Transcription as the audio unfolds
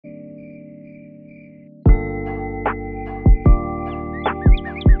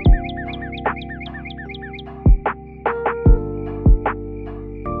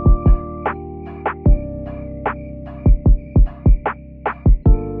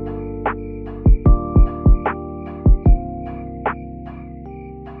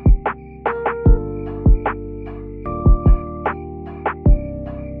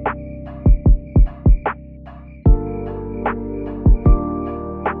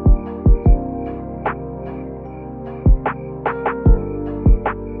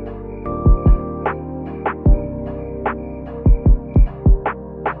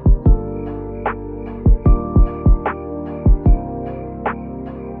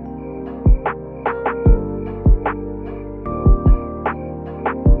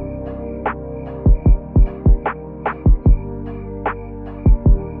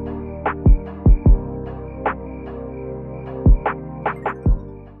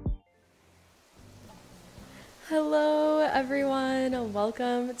Hello everyone,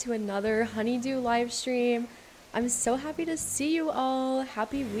 welcome to another Honeydew live stream. I'm so happy to see you all.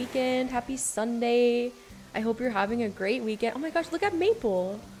 Happy weekend, happy Sunday. I hope you're having a great weekend. Oh my gosh, look at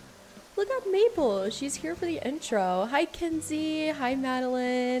Maple. Look at Maple, she's here for the intro. Hi Kenzie, hi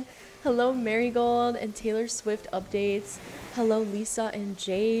Madeline. Hello Marigold and Taylor Swift updates. Hello Lisa and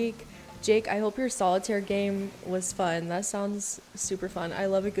Jake. Jake, I hope your solitaire game was fun. That sounds super fun. I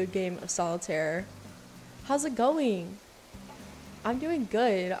love a good game of solitaire. How's it going? I'm doing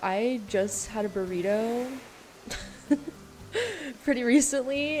good. I just had a burrito pretty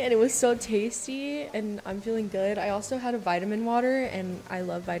recently and it was so tasty and I'm feeling good. I also had a vitamin water and I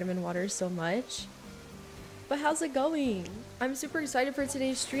love vitamin water so much. But how's it going? I'm super excited for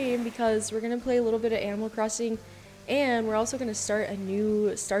today's stream because we're gonna play a little bit of Animal Crossing and we're also gonna start a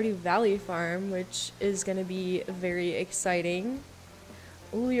new Stardew Valley farm, which is gonna be very exciting.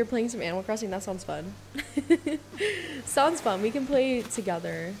 Ooh, you're playing some Animal Crossing? That sounds fun. Sounds fun. We can play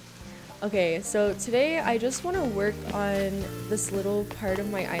together. Okay, so today I just want to work on this little part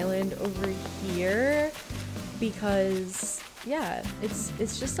of my island over here because, yeah, it's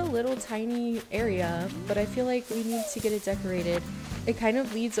just a little tiny area, but I feel like we need to get it decorated. It kind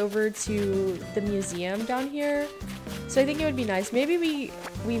of leads over to the museum down here, so I think it would be nice. Maybe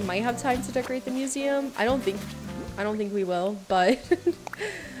we might have time to decorate the museum. I don't think we will, but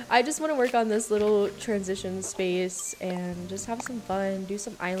I just want to work on this little transition space and just have some fun, do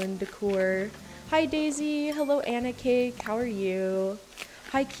some island decor. Hi Daisy, hello Anna Cake, how are you?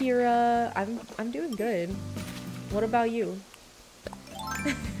 Hi Kira, I'm doing good. What about you?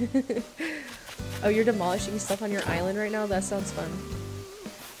 Oh, you're demolishing stuff on your island right now? That sounds fun.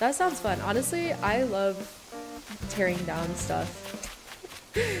 That sounds fun. Honestly, I love tearing down stuff.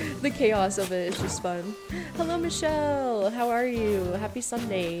 The chaos of it is just fun. Hello Michelle, how are you? Happy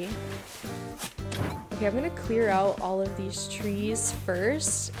Sunday. Okay, I'm gonna clear out all of these trees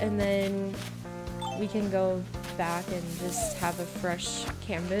first and then we can go back and just have a fresh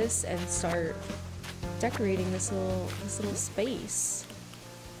canvas and start decorating this little space.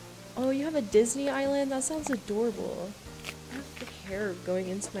 Oh, you have a Disney island? That sounds adorable. I have the hair going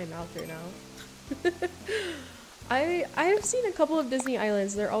into my mouth right now. I have seen a couple of Disney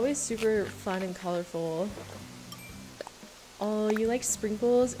islands. They're always super fun and colorful. Oh, you like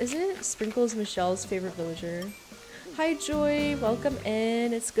Sprinkles? Isn't Sprinkles Michelle's favorite villager? Hi Joy, welcome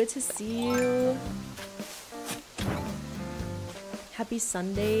in. It's good to see you. Happy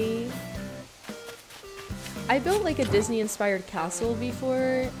Sunday. I built like a Disney inspired castle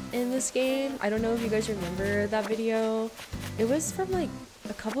before in this game. I don't know if you guys remember that video. It was from like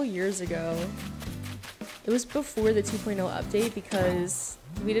a couple years ago. It was before the 2.0 update because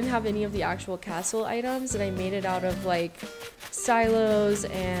we didn't have any of the actual castle items and I made it out of like silos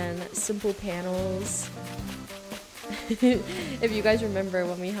and simple panels. If you guys remember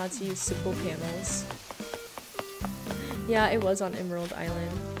when we had to use simple panels. Yeah, it was on Emerald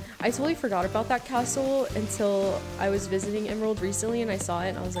Island. I totally forgot about that castle until I was visiting Emerald recently and I saw it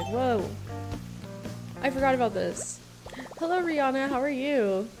and I was like, whoa, I forgot about this. Hello Rihanna, how are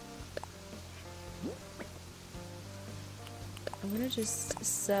you? I'm gonna just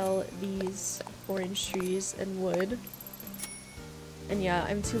sell these orange trees and wood. And yeah,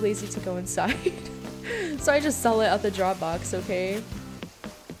 I'm too lazy to go inside. So I just sell it at the drop box, okay?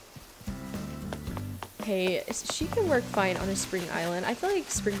 Okay, she can work fine on a spring island. I feel like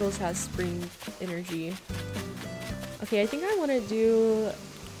Sprinkles has spring energy. Okay, I think I want to do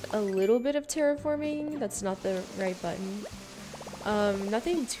a little bit of terraforming. That's not the right button.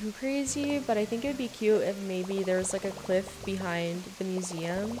 Nothing too crazy, but I think it would be cute if maybe there was like a cliff behind the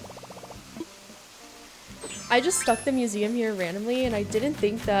museum. I just stuck the museum here randomly and I didn't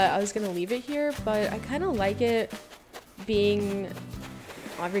think that I was gonna leave it here, but I kind of like it being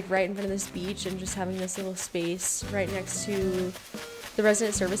like right in front of this beach and just having this little space right next to the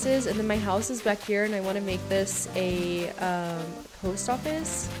resident services. And then my house is back here and I want to make this a post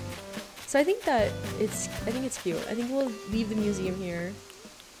office. So I think that it's cute. I think we'll leave the museum here.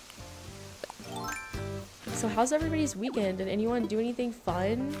 So how's everybody's weekend? Did anyone do anything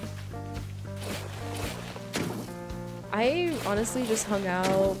fun? I honestly just hung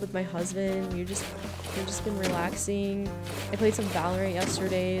out with my husband. We've just been relaxing. I played some Valorant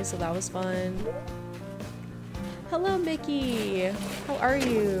yesterday, so that was fun. Hello, Mickey. How are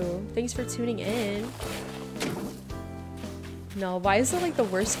you? Thanks for tuning in. No, why is it like the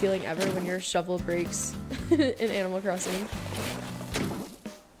worst feeling ever when your shovel breaks in Animal Crossing?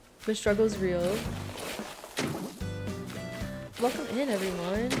 The struggle's real. Welcome in,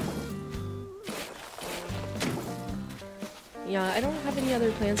 everyone. Yeah, I don't have any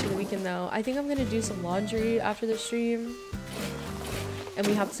other plans for the weekend though. I think I'm gonna do some laundry after the stream. And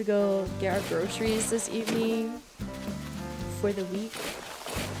we have to go get our groceries this evening for the week.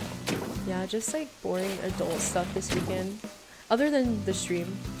 Yeah, just like boring adult stuff this weekend. Other than the stream.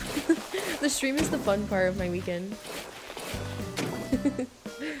 The stream is the fun part of my weekend.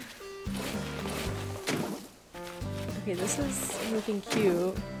 Okay, this is looking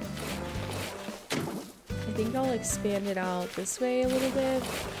cute. I think I'll expand it out this way a little bit.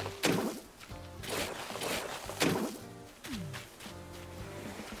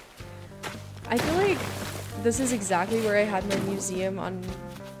 I feel like this is exactly where I had my museum on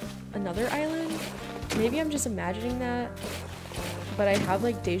another island. Maybe I'm just imagining that, but I have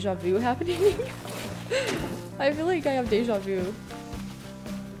like deja vu happening. I feel like I have deja vu.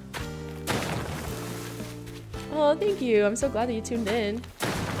 Oh, thank you. I'm so glad that you tuned in.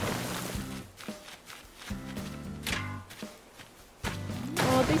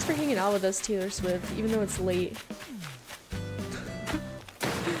 Oh, thanks for hanging out with us, Taylor Swift, even though it's late.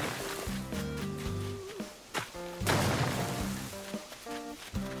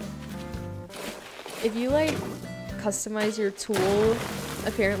 If you like customize your tool,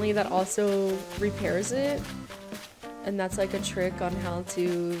 apparently that also repairs it. And that's like a trick on how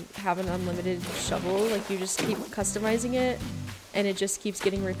to have an unlimited shovel. Like you just keep customizing it and it just keeps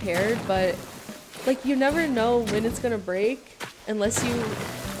getting repaired. But like you never know when it's gonna break unless you,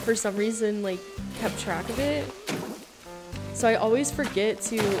 for some reason, like kept track of it. So I always forget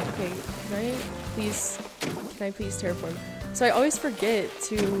to, okay, can I please terraform? So I always forget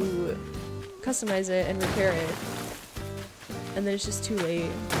to customize it and repair it. And then it's just too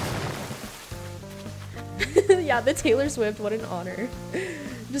late. Yeah, the Taylor Swift, what an honor.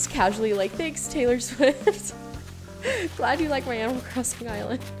 Just casually like, thanks Taylor Swift. Glad you like my Animal Crossing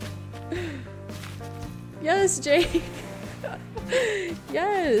island. Yes, Jake.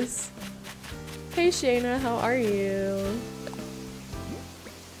 Yes. Hey Shayna, how are you?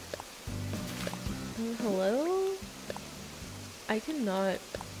 Hello? I cannot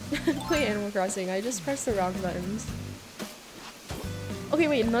play Animal Crossing. I just pressed the wrong buttons. Okay,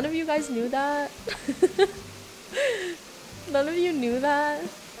 wait, none of you guys knew that? None of you knew that?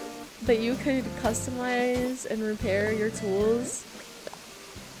 That you could customize and repair your tools?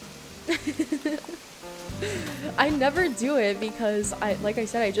 I never do it because like I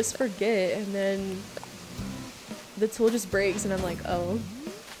said, I just forget and then the tool just breaks and I'm like, oh,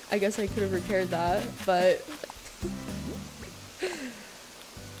 I guess I could have repaired that, but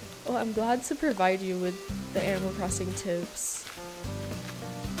oh, I'm glad to provide you with the Animal Crossing tips.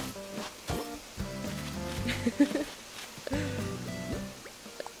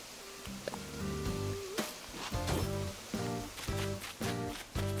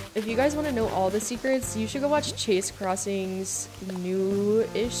 If you guys want to know all the secrets, you should go watch Chase Crossing's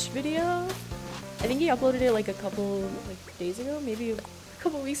new-ish video. I think he uploaded it like a couple days ago, maybe a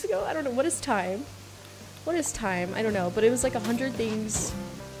couple weeks ago. I don't know. What is time? What is time? I don't know. But it was like 100 things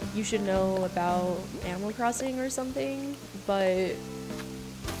you should know about Animal Crossing or something. But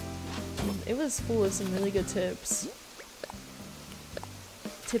it was full of some really good tips.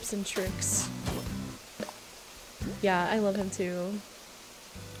 Tips and tricks. Yeah, I love him too.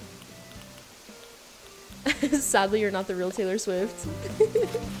 Sadly, you're not the real Taylor Swift.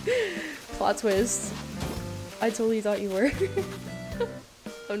 Plot twist. I totally thought you were.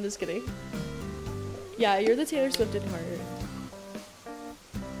 I'm just kidding. Yeah, you're the Taylor Swift in heart.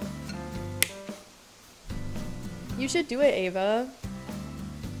 You should do it, Ava.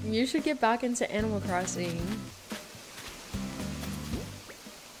 You should get back into Animal Crossing.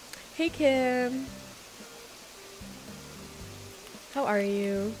 Hey, Kim. How are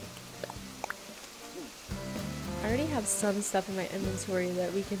you? I already have some stuff in my inventory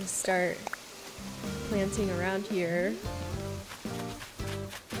that we can start planting around here.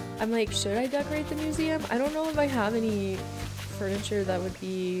 I'm like, should I decorate the museum? I don't know if I have any furniture that would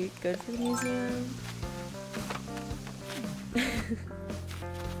be good for the museum.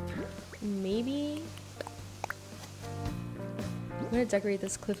 maybe. I'm gonna decorate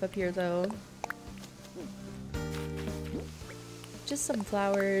this cliff up here though. Just some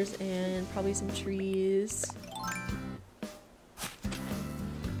flowers and probably some trees.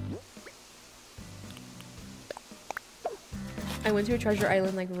 I went to a treasure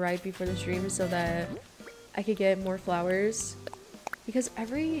island like right before the stream so that I could get more flowers. Because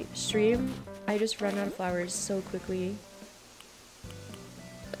every stream, I just run out of flowers so quickly.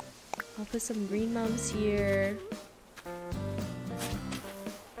 I'll put some green mums here.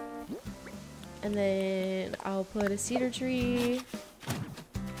 And then I'll put a cedar tree.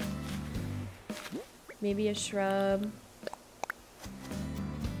 Maybe a shrub.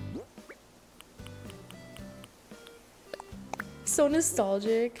 So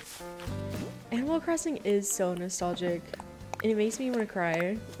nostalgic. Animal Crossing is so nostalgic. And it makes me want to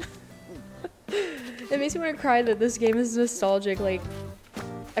cry. It makes me want to cry that this game is nostalgic. Like,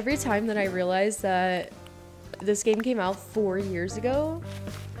 every time that I realize that this game came out 4 years ago,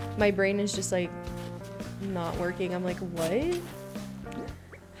 my brain is just like not working. I'm like, what?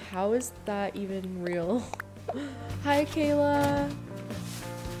 How is that even real? Hi, Kayla.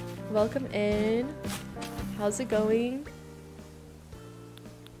 Welcome in. How's it going?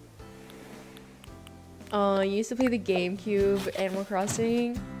 I used to play the GameCube Animal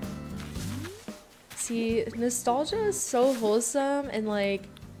Crossing. See, nostalgia is so wholesome and like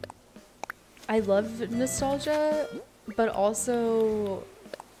I love nostalgia, but also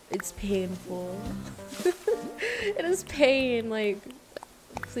it's painful. It is pain, like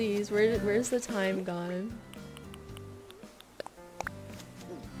please, where's the time gone?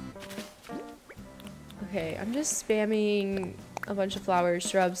 Okay, I'm just spamming a bunch of flowers,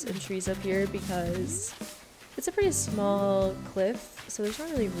 shrubs, and trees up here because it's a pretty small cliff, so there's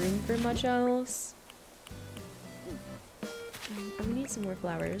not really room for much else. I'm gonna need some more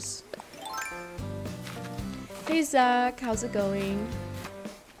flowers. Hey Zach, how's it going?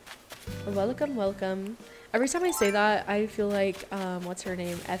 Welcome, welcome. Every time I say that, I feel like, what's her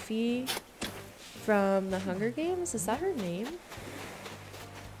name? Effie from the Hunger Games? Is that her name?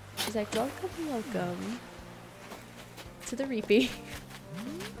 She's like, welcome, welcome to the Reapy.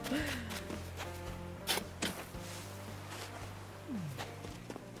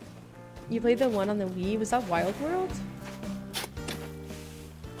 You played the one on the Wii? Was that Wild World?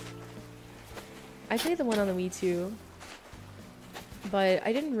 I played the one on the Wii too. But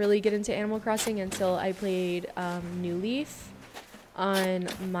I didn't really get into Animal Crossing until I played New Leaf on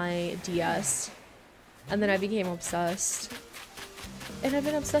my DS. And then I became obsessed. And I've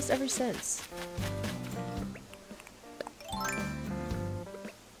been obsessed ever since.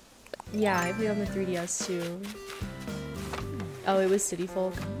 Yeah, I played on the 3DS too. Oh, it was City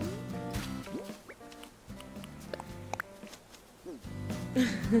Folk.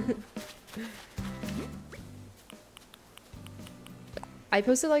 I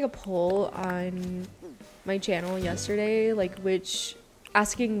posted like a poll on my channel yesterday, like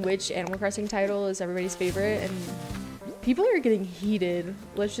asking which Animal Crossing title is everybody's favorite, and people are getting heated.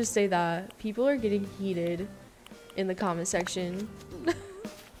 Let's just say that. People are getting heated in the comment section.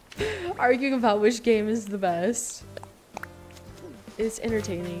 Arguing about which game is the best. It's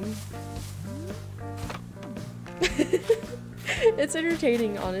entertaining. It's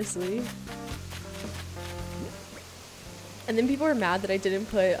entertaining, honestly. And then people are mad that I didn't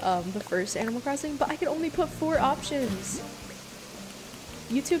put the first Animal Crossing, but I could only put 4 options.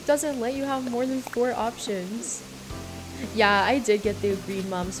 YouTube doesn't let you have more than 4 options. Yeah, I did get the green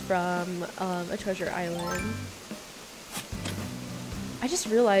mums from a treasure island. I just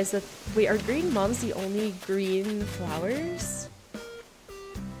realized that, wait, are green mums the only green flowers?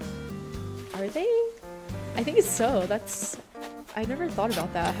 Are they? I think so. I never thought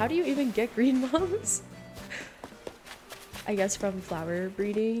about that. How do you even get green mums? I guess from flower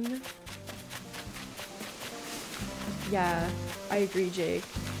breeding. Yeah, I agree, Jake.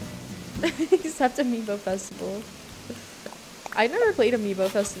 Except Amiibo Festival. I never played Amiibo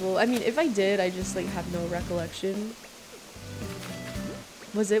Festival. I mean, if I did, I just like have no recollection.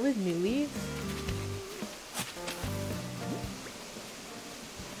 Was it with New Leaf?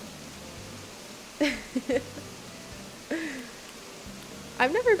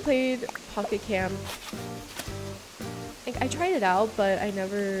 I've never played Pocket Camp. Like, I tried it out, but I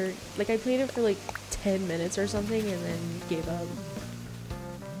never, like, I played it for like 10 minutes or something and then gave up.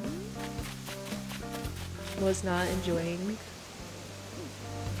 Was not enjoying.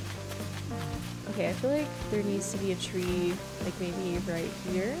 Okay, I feel like there needs to be a tree, like maybe right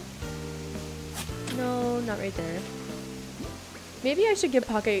here. No, not right there. Maybe I should give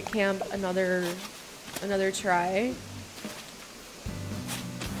Pocket Camp another try.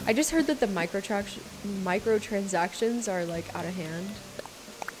 I just heard that the microtransactions are like out of hand.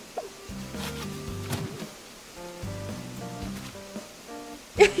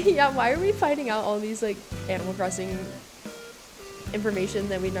 Yeah, why are we finding out all these like Animal Crossing information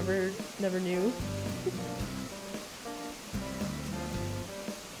that we never knew?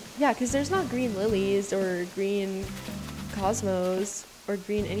 Yeah, because there's not green lilies or green cosmos or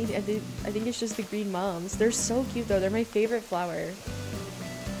green anything. I think it's just the green mums. They're so cute though. They're my favorite flower.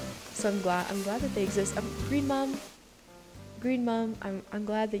 So I'm glad that they exist. Green mum, I'm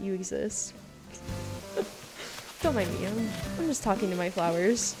glad that you exist. Don't mind me. I'm just talking to my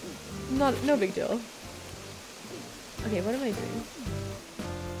flowers. No big deal. Okay, what am I doing?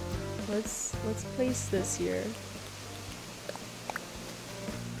 Let's place this here.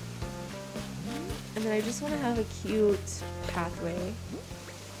 And then I just want to have a cute pathway.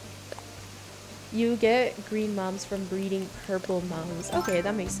 You get green mums from breeding purple mums. Okay,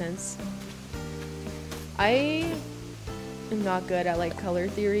 that makes sense. I am not good at like color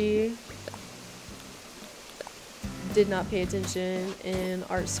theory. Did not pay attention in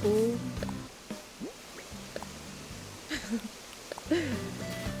art school.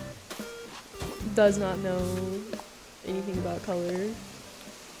 Does not know anything about color.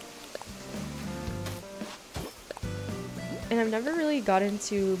 And I've never really got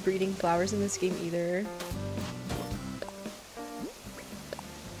into breeding flowers in this game either.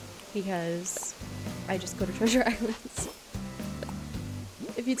 Because I just go to Treasure Islands.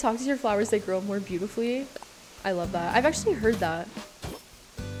 If you talk to your flowers, they grow more beautifully. I love that. I've actually heard that.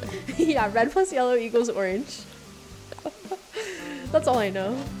 Yeah, red plus yellow equals orange. That's all I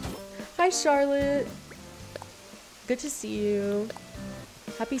know. Hi, Charlotte. Good to see you.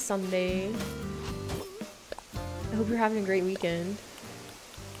 Happy Sunday. I hope you're having a great weekend.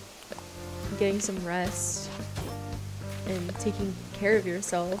 Getting some rest. And taking care of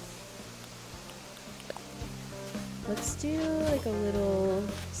yourself. Let's do like a little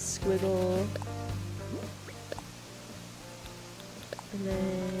squiggle. And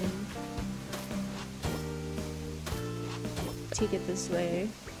then take it this way.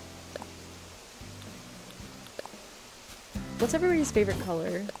 What's everybody's favorite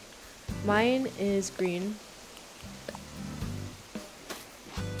color? Mine is green.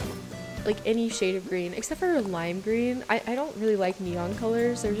 Like any shade of green, except for lime green. I don't really like neon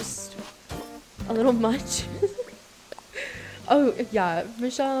colors. They're just a little much. Oh, yeah,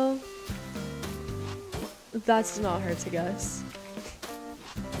 Michelle. That's not hard to guess.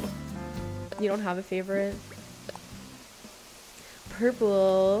 You don't have a favorite?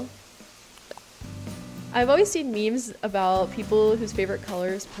 Purple. I've always seen memes about people whose favorite color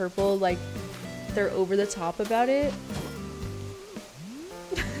is purple, like they're over the top about it.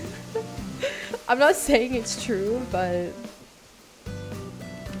 I'm not saying it's true, but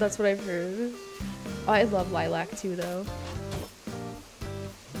that's what I've heard. Oh, I love lilac too, though.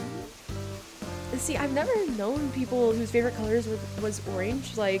 See, I've never known people whose favorite colors was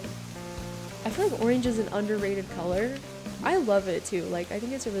orange. Like, I feel like orange is an underrated color. I love it too. Like, I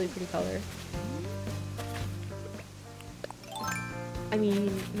think it's a really pretty color. I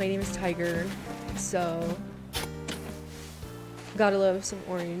mean, my name is Tiger, so gotta love some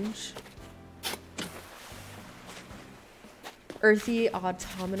orange. Earthy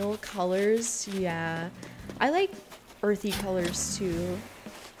autumnal colors, yeah. I like earthy colors too.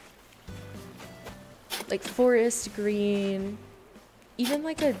 Like forest green, even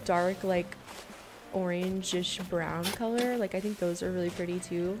like a dark like orange-ish brown color. Like, I think those are really pretty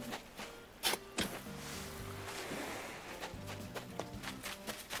too.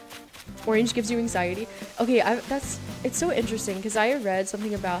 Orange gives you anxiety. Okay, it's so interesting because I read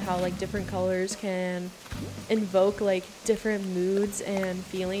something about how like different colors can invoke like different moods and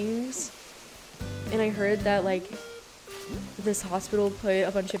feelings. And I heard that like this hospital put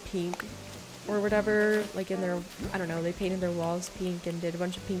a bunch of pink or whatever like in their, I don't know, they painted their walls pink and did a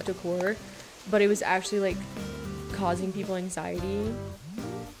bunch of pink decor, but it was actually like causing people anxiety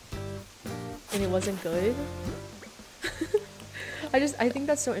and it wasn't good. I think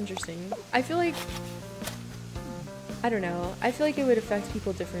that's so interesting. I feel like, I don't know, I feel like it would affect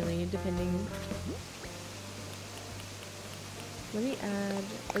people differently depending. Let me add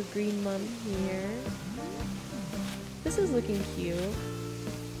a green mum here. This is looking cute.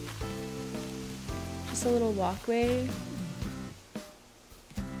 Just a little walkway.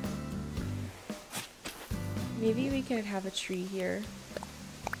 Maybe we could have a tree here.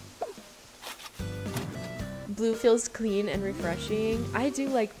 Blue feels clean and refreshing. I do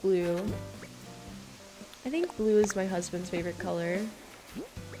like blue. I think blue is my husband's favorite color.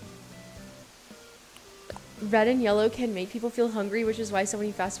 red and yellow can make people feel hungry, which is why so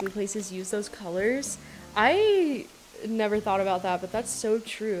many fast food places use those colors. I never thought about that, but that's so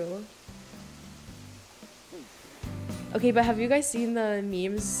true. Okay, but have you guys seen the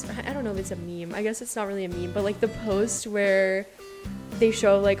memes? I don't know if it's a meme. I guess it's not really a meme, but like the post where they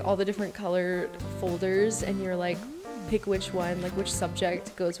show like all the different color folders and you're like, pick which one, like which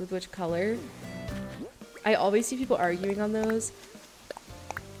subject goes with which color. I always see people arguing on those.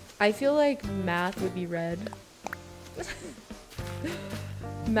 I feel like math would be red.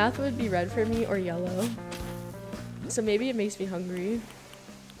 Math would be red for me, or yellow. So maybe it makes me hungry.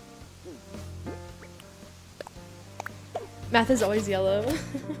 Math is always yellow.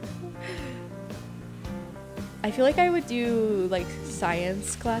 I feel like I would do like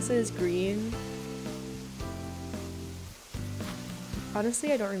science classes green.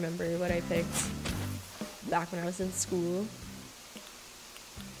 Honestly, I don't remember what I picked back when I was in school.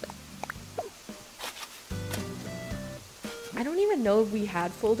 I don't even know if we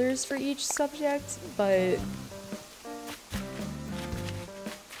had folders for each subject, but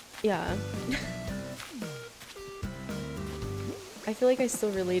yeah. I feel like I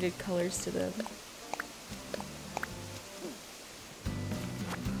still related colors to them.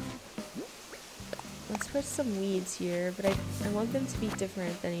 Let's put some weeds here, but I want them to be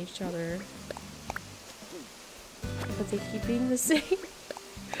different than each other. But they keep being the same.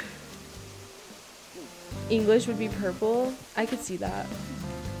 English would be purple. I could see that.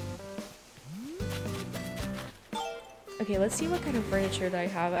 Okay, let's see what kind of furniture that I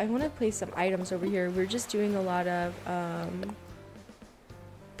have. I want to place some items over here. We're just doing a lot of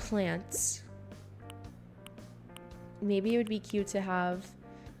plants. Maybe it would be cute to have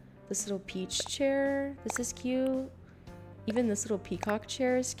this little peach chair. This is cute. Even this little peacock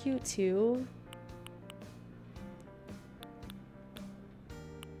chair is cute too.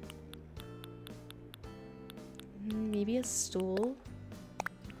 Maybe a stool.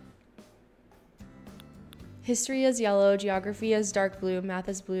 History is yellow, geography is dark blue, math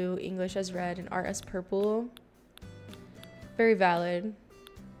is blue, English is red, and art is purple. Very valid.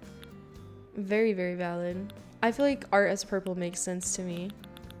 Very, very valid. I feel like art as purple makes sense to me.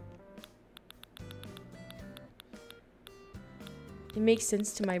 It makes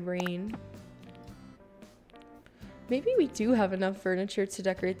sense to my brain. Maybe we do have enough furniture to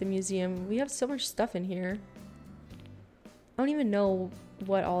decorate the museum. We have so much stuff in here. I don't even know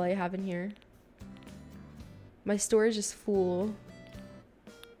what all I have in here. My storage is full.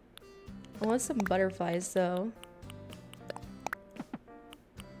 I want some butterflies though.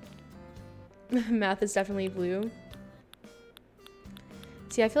 Math is definitely blue.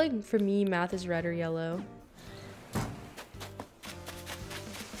 See, I feel like for me, math is red or yellow.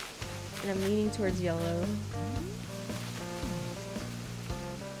 And I'm leaning towards yellow.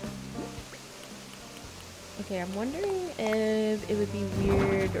 Okay, I'm wondering if it would be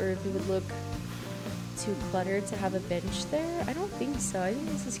weird or if it would look too cluttered to have a bench there. I don't think so. I think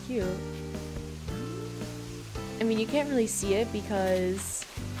this is cute. I mean, you can't really see it because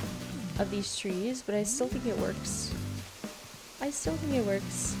of these trees, but I still think it works. I still think it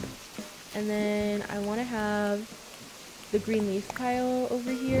works. And then I want to have the green leaf pile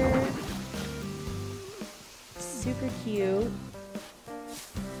over here. Super cute.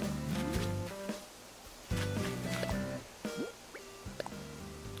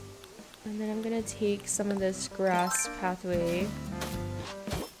 And then I'm gonna take some of this grass pathway.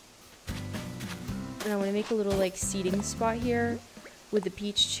 And I want to make a little like seating spot here with the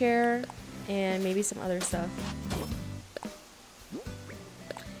peach chair and maybe some other stuff.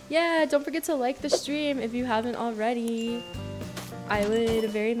 Yeah, don't forget to like the stream if you haven't already. I would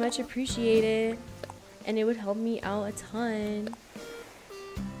very much appreciate it. And it would help me out a ton.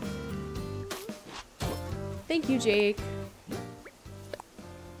 Thank you, Jake.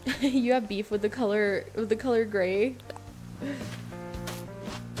 You have beef with the color gray.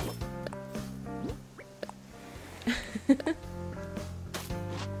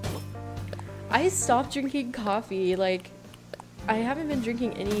 I stopped drinking coffee. Like, I haven't been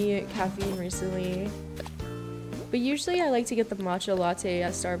drinking any caffeine recently. But usually I like to get the matcha latte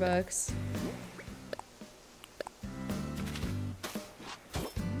at Starbucks.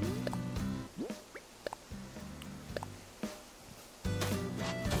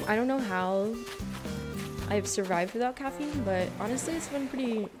 I don't know how I've survived without caffeine, but honestly it's been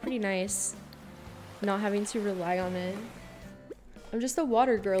pretty nice not having to rely on it. I'm just a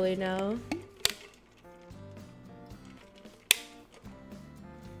water girly now.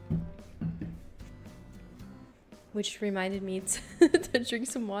 Which reminded me to drink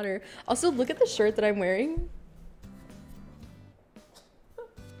some water. Also, look at the shirt that I'm wearing.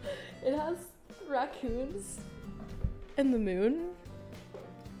 It has raccoons and the moon.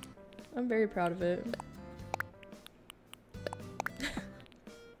 I'm very proud of it.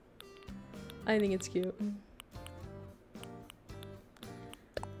 I think it's cute.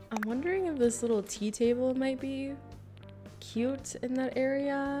 I'm wondering if this little tea table might be cute in that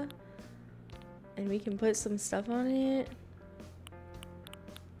area. And we can put some stuff on it.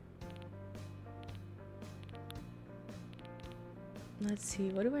 Let's see,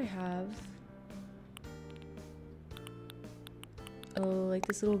 what do I have? Oh, like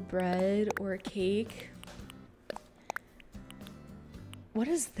this little bread or a cake. What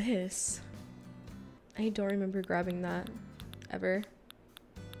is this? I don't remember grabbing that ever.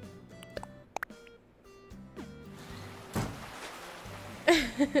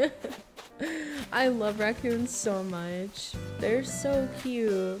 I love raccoons so much. They're so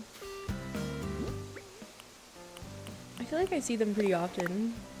cute. I feel like I see them pretty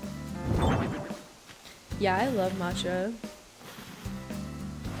often. Yeah, I love matcha.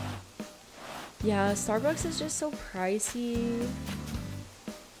 Yeah, Starbucks is just so pricey.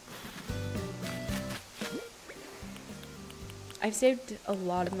 I've saved a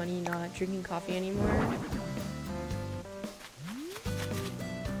lot of money not drinking coffee anymore.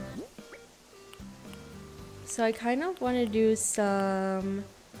 So I kind of want to do some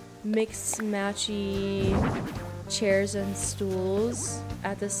mixed matchy chairs and stools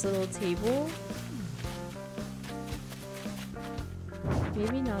at this little table.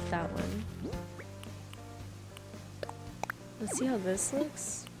 Maybe not that one. Let's see how this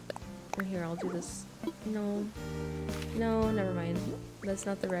looks. Or here, I'll do this. No. No, never mind. That's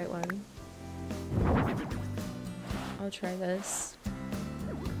not the right one. I'll try this.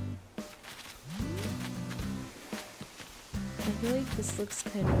 I feel like this looks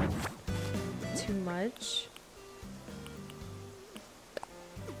kind of too much.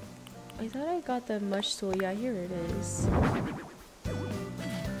 I thought I got the mush tool. Yeah, here it is.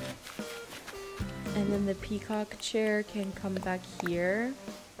 And then the peacock chair can come back here.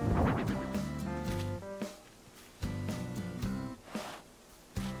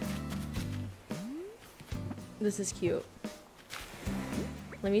 This is cute.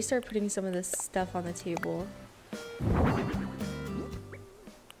 Let me start putting some of this stuff on the table.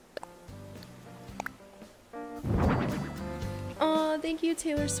 Aw, thank you,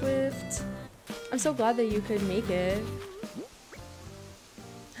 Taylor Swift. I'm so glad that you could make it.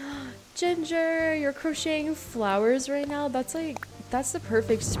 Ginger, you're crocheting flowers right now? That's the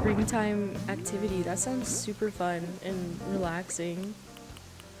perfect springtime activity. That sounds super fun and relaxing.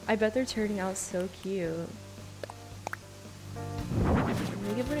 I bet they're turning out so cute.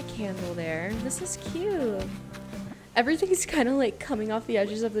 We can put a candle there. This is cute. Everything's kind of like coming off the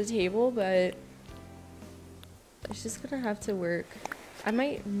edges of the table, but it's just gonna have to work. I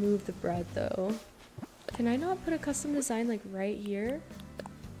might move the bread though. Can I not put a custom design like right here?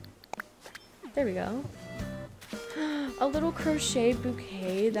 There we go. A little crochet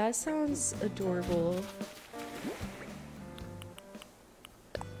bouquet. That sounds adorable.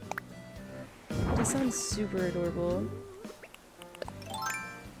 That sounds super adorable.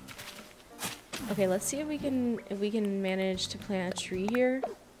 Okay, let's see if we can manage to plant a tree here.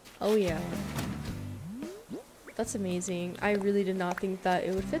 Oh yeah. That's amazing. I really did not think that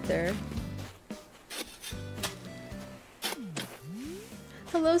it would fit there.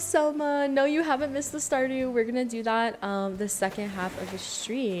 Hello, Selma. No, you haven't missed the Stardew. We're gonna do that the second half of the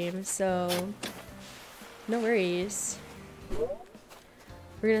stream, so no worries.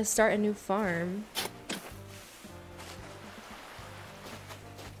 We're gonna start a new farm.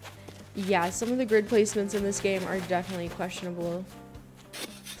 Yeah, some of the grid placements in this game are definitely questionable.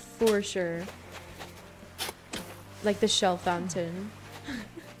 For sure. Like the shell fountain.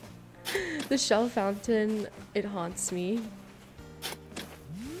 The shell fountain, it haunts me.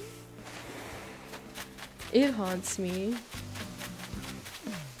 It haunts me.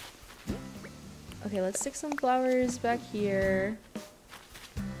 Okay, let's stick some flowers back here.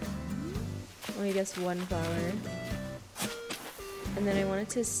 Well, I guess one flower. And then I wanted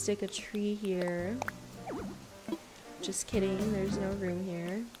to stick a tree here. Just kidding, there's no room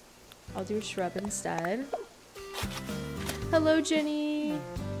here. I'll do a shrub instead. Hello, Jenny!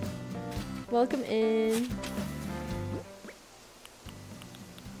 Welcome in.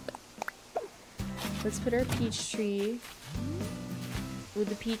 Let's put our peach tree with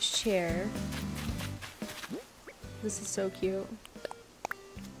the peach chair. This is so cute.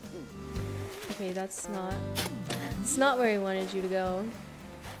 Okay, it's not where I wanted you to go.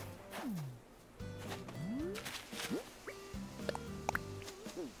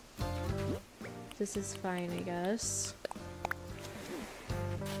 This is fine, I guess.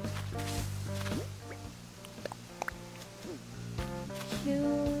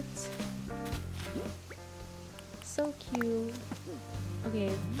 cute. So cute.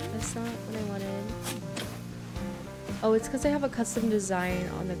 Okay, that's not what I wanted. Oh, it's because I have a custom design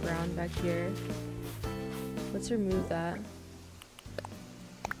on the ground back here. Let's remove that.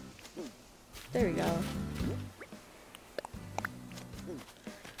 There we go.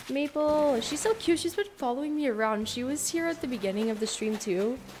 Maple, she's so cute. She's been following me around. She was here at the beginning of the stream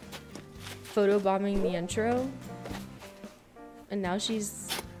too, photobombing the intro. And now she's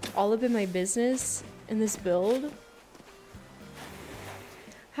all up in my business in this build.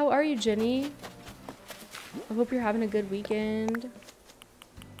 How are you, Jenny? I hope you're having a good weekend.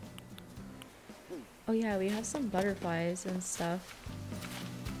 Oh yeah, we have some butterflies and stuff.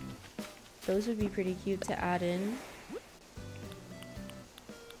 Those would be pretty cute to add in.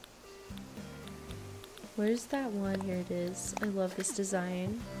 Where's that one? Here it is. I love this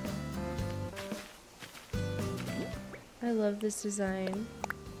design. I love this design.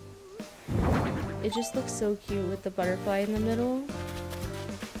 It just looks so cute with the butterfly in the middle.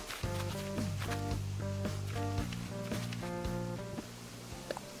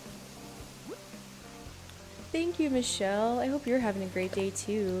 Thank you, Michelle. I hope you're having a great day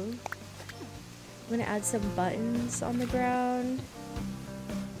too. I'm gonna add some buttons on the ground.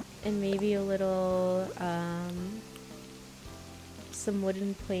 And maybe a little, some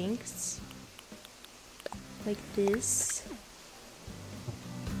wooden planks. Like this.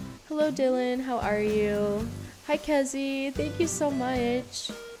 Hello, Dylan. How are you? Hi, Kezzy. Thank you so much.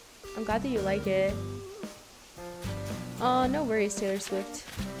 I'm glad that you like it. Oh, no worries, Taylor Swift.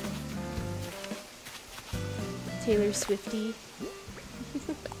 Taylor Swiftie.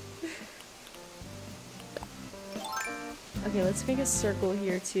 Okay, let's make a circle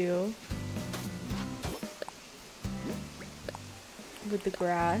here too. With the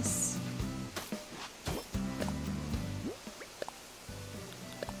grass.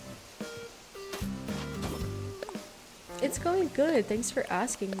 It's going good. Thanks for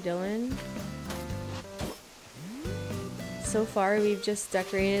asking, Dylan. So far, we've just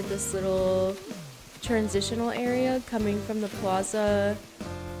decorated this little transitional area coming from the plaza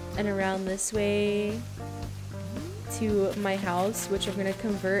and around this way to my house, which I'm gonna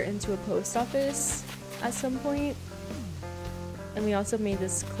convert into a post office at some point. And we also made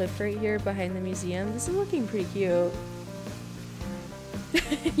this cliff right here behind the museum. This is looking pretty cute.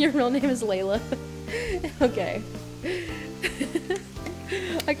 Your real name is Layla. Okay.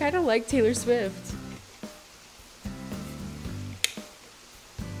 I kind of like Taylor Swift.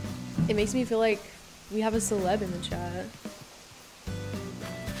 It makes me feel like we have a celeb in the chat.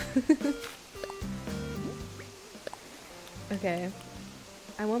 Okay.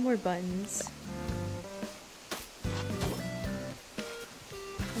 I want more buttons. I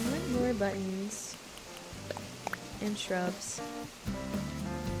want more buttons. And shrubs.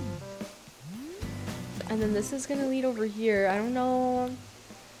 And then this is gonna lead over here. I don't know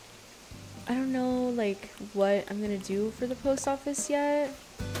like what I'm gonna do for the post office yet.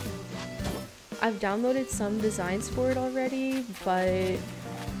 I've downloaded some designs for it already, but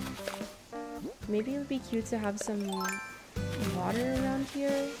maybe it would be cute to have some water around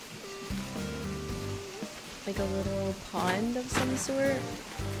here. Like a little pond of some sort.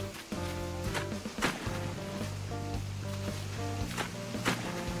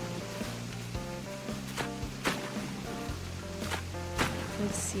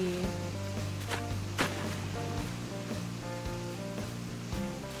 Let's see.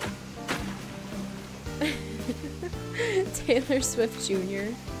 Taylor Swift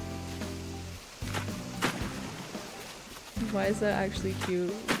Jr. Why is that actually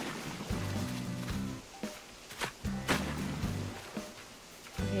cute?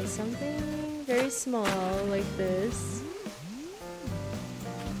 Okay, something very small like this.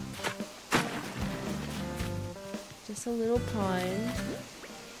 Just a little pond.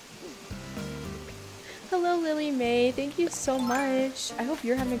 Hello, Lily May. Thank you so much. I hope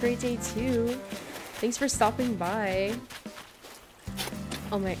you're having a great day too. Thanks for stopping by.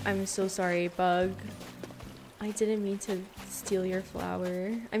 Oh my, I'm so sorry, Bug. I didn't mean to steal your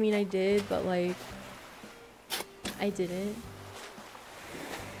flower. I mean, I did, but like, I didn't.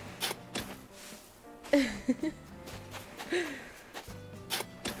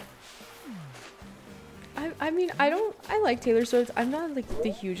 I mean, I like Taylor Swift. I'm not like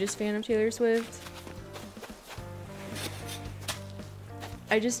the hugest fan of Taylor Swift.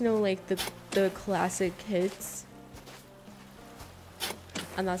 I just know like the classic hits.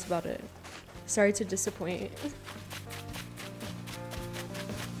 And that's about it. Sorry to disappoint. Let's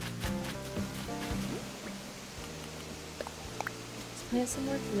plant some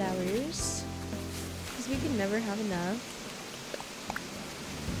more flowers. Because we can never have enough.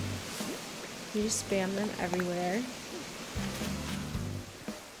 You just spam them everywhere.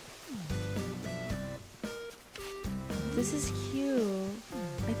 This is cute.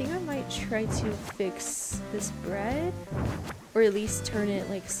 I think I might try to fix this bread, or at least turn it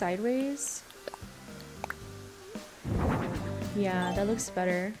like sideways. Yeah, that looks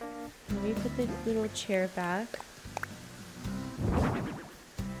better. Let me put the little chair back.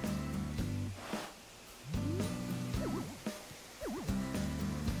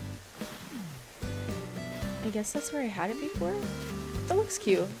 I guess that's where I had it before. That looks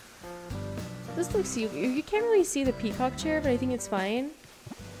cute. This looks cute. You can't really see the peacock chair, but I think it's fine.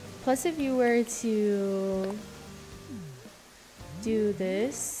 Plus, if you were to do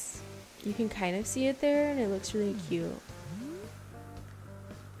this, you can kind of see it there, and it looks really cute.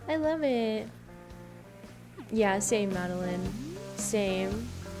 I love it. Yeah, same, Madeline. Same.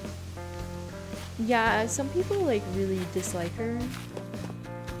 Yeah, some people like really dislike her.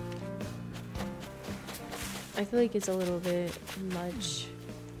 I feel like it's a little bit much.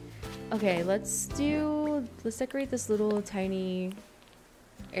 Okay, let's decorate this little tiny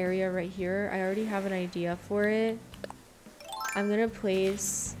area right here. I already have an idea for it. I'm gonna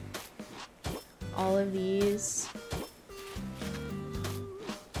place all of these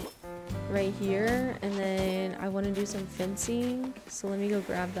right here, and then I want to do some fencing, so let me go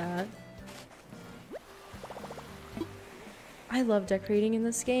grab that. I love decorating in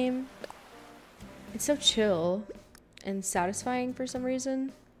this game. It's so chill and satisfying for some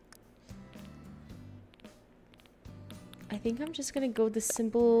reason. I think I'm just gonna go with the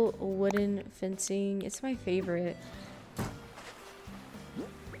simple wooden fencing. It's my favorite.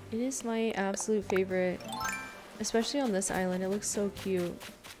 It is my absolute favorite. Especially on this island. It looks so cute.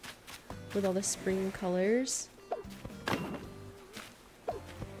 With all the spring colors.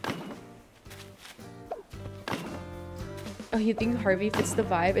 Oh, you think Harvey fits the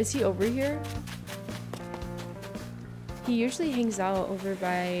vibe? Is he over here? He usually hangs out over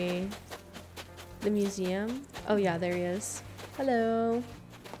by the museum. Oh yeah, there he is. Hello.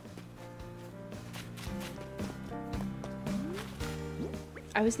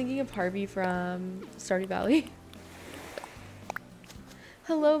 I was thinking of Harvey from Stardew Valley.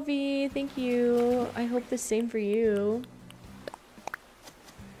 Hello V, thank you. I hope the same for you.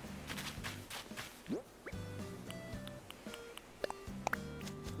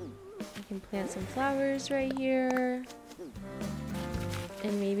 I can plant some flowers right here.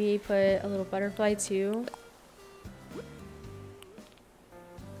 And maybe put a little butterfly too.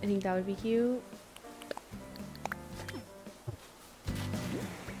 I think that would be cute.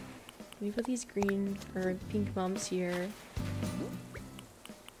 Let me put these green or pink mums here.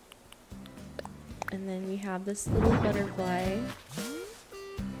 And then we have this little butterfly.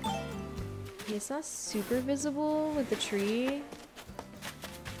 Okay, it's not super visible with the tree.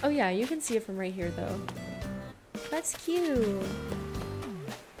 Oh yeah, you can see it from right here though. That's cute.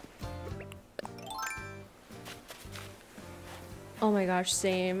 Oh my gosh,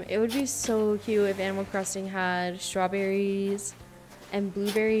 same. It would be so cute if Animal Crossing had strawberries and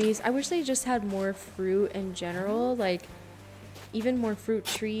blueberries. I wish they just had more fruit in general, like even more fruit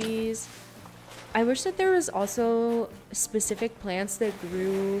trees. I wish that there was also specific plants that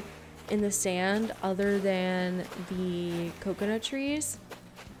grew in the sand other than the coconut trees.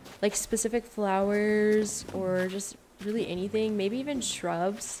 Like specific flowers or just really anything, maybe even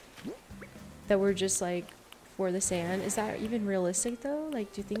shrubs that were just like for the sand. Is that even realistic though?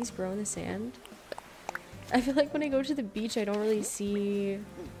 Like, do things grow in the sand? I feel like when I go to the beach I don't really see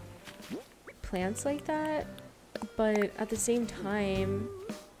plants like that, but at the same time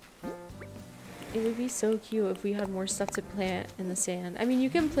it would be so cute if we had more stuff to plant in the sand. I mean, you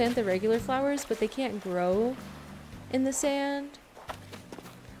can plant the regular flowers, but they can't grow in the sand.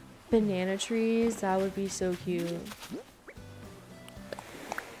 Banana trees, that would be so cute.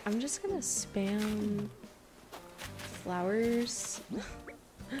 I'm just gonna spam flowers.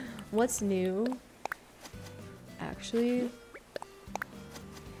 What's new? Actually,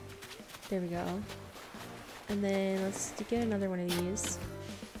 there we go. And then let's get another one of these.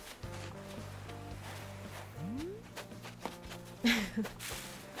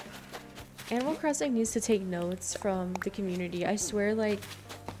 Animal Crossing needs to take notes from the community. I swear, like,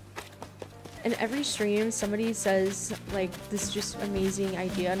 in every stream somebody says like this just amazing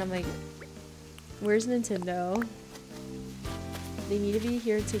idea and I'm like, where's Nintendo? They need to be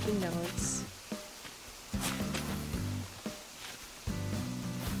here taking notes.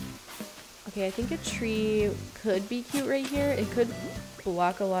 Okay, I think a tree could be cute right here. It could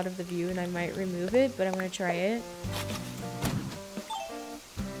block a lot of the view and I might remove it, but I'm gonna try it.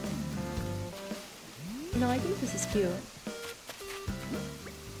 No, I think this is cute.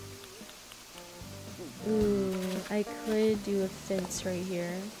 I could do a fence right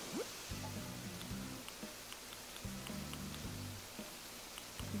here.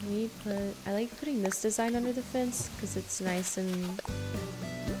 I like putting this design under the fence because it's nice and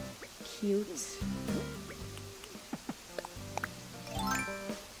cute.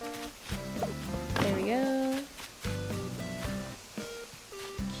 There we go.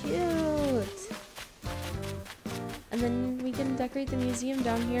 Cute. And then we can decorate the museum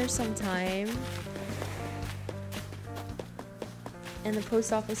down here sometime. And the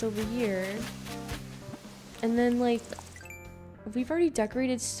post office over here. And then like, we've already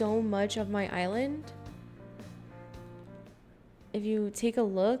decorated so much of my island. If you take a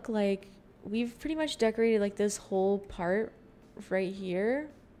look, like, we've pretty much decorated like this whole part right here.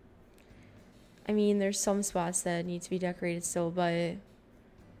 I mean, there's some spots that need to be decorated still, but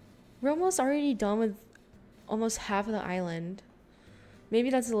we're almost already done with almost half of the island.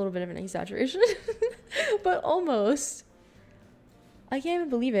 Maybe that's a little bit of an exaggeration, but almost. I can't even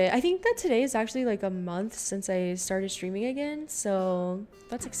believe it. I think that today is actually like a month since I started streaming again, so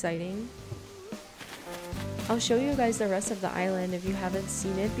that's exciting. I'll show you guys the rest of the island if you haven't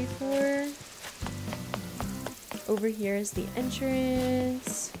seen it before. Over here is the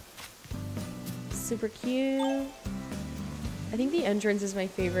entrance. Super cute. I think the entrance is my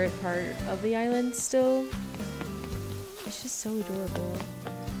favorite part of the island still. It's just so adorable.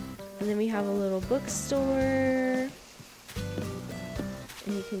 And then we have a little bookstore.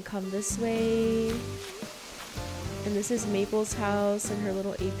 And you can come this way. And this is Maple's house and her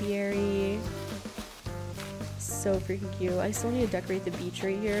little apiary. So freaking cute. I still need to decorate the beach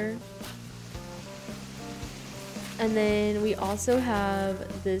right here. And then we also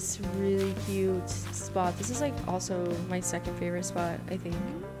have this really cute spot. This is like also my second favorite spot, I think.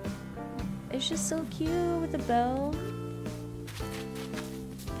 It's just so cute with the bell.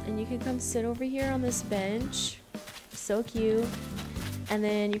 And you can come sit over here on this bench. So cute. And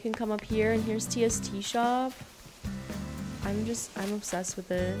then you can come up here and here's TST shop. I'm obsessed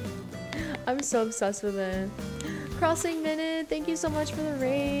with it. I'm so obsessed with it. Crossing Minute, thank you so much for the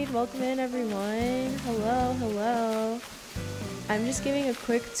raid. Welcome in everyone. Hello, hello. I'm just giving a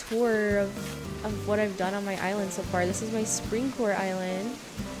quick tour of what I've done on my island so far. This is my Springcore island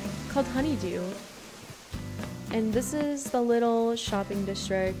called Honeydew. And this is the little shopping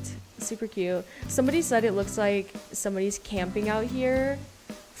district. Super cute. Somebody said it looks like somebody's camping out here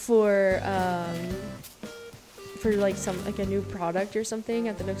for like a new product or something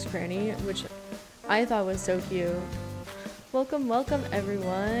at the Nook's Cranny, which I thought was so cute. Welcome, welcome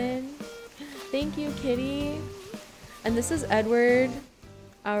everyone. Thank you, Kitty. And this is Edward,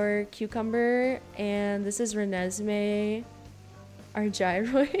 our cucumber, and this is Renesmee, our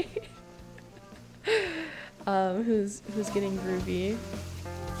gyroid, who's getting groovy.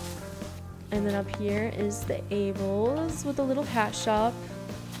 And then up here is the Abels with a little hat shop.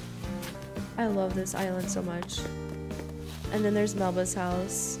 I love this island so much. And then there's Melba's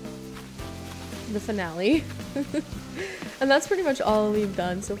house. The finale. And that's pretty much all we've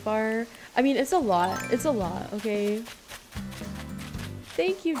done so far. I mean, it's a lot. It's a lot, okay?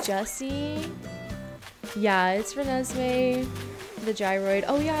 Thank you, Jessie. Yeah, it's Renesmee, the gyroid.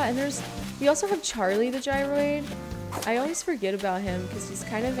 Oh yeah, and we also have Charlie the gyroid. I always forget about him because he's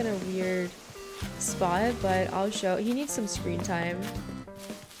kind of in a weird spot, but I'll show. He needs some screen time.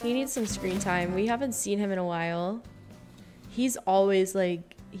 He needs some screen time. We haven't seen him in a while. He's always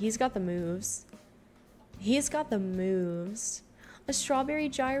like, he's got the moves. He's got the moves. A strawberry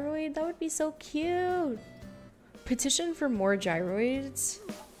gyroid? That would be so cute. Petition for more gyroids,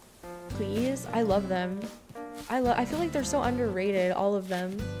 please. I love them. I feel like they're so underrated, all of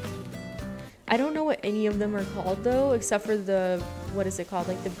them. I don't know what any of them are called though, except for the, what is it called?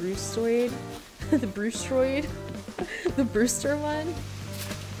 Like the Bruceroid? The Bruceroid? The Brewster one?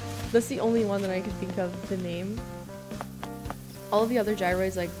 That's the only one that I could think of the name. All of the other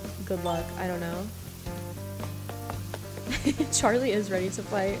gyroids, like, good luck. I don't know. Charlie is ready to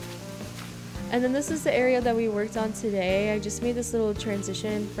fight. And then this is the area that we worked on today. I just made this little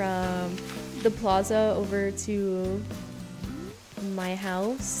transition from the plaza over to my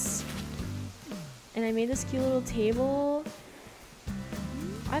house. And I made this cute little table.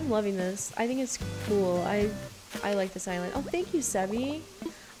 I'm loving this. I think it's cool. I like this island. Oh, thank you, Sebi.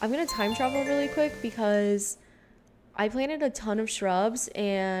 I'm gonna time travel really quick because I planted a ton of shrubs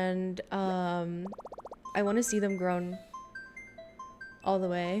and I want to see them grown all the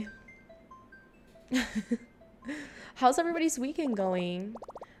way. How's everybody's weekend going?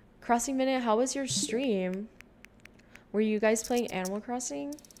 Crossing Minute, how was your stream? Were you guys playing Animal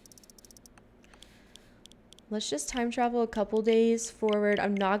Crossing? let's just time travel a couple days forward.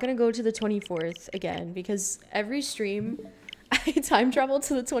 I'm not gonna go to the 24th again because every stream I time travel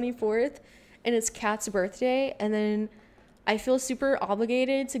to the 24th and it's Kat's birthday, and then I feel super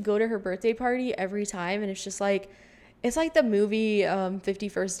obligated to go to her birthday party every time, and it's just like, it's like the movie 50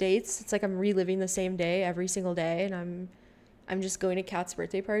 First Dates. It's like I'm reliving the same day every single day, and I'm just going to Kat's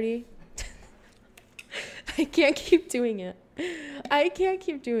birthday party. I can't keep doing it. I can't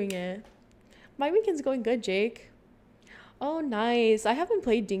keep doing it. My weekend's going good, Jake. Oh, nice. I haven't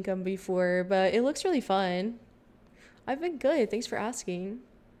played Dinkum before, but it looks really fun. I've been good. Thanks for asking.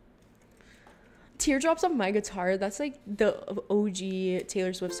 Teardrops on My Guitar. That's like the OG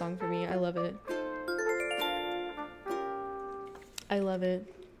Taylor Swift song for me. I love it. I love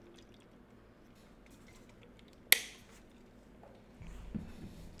it.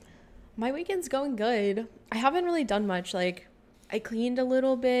 My weekend's going good. I haven't really done much. Like, I cleaned a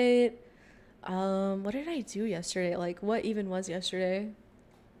little bit. What did I do yesterday? Like, what even was yesterday?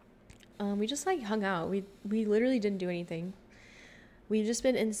 We just like hung out. We literally didn't do anything. We've just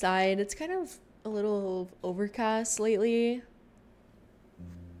been inside. It's kind of a little overcast lately,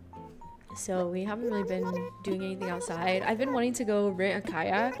 so we haven't really been doing anything outside. I've been wanting to go rent a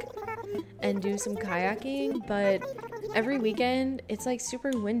kayak and do some kayaking, but every weekend it's like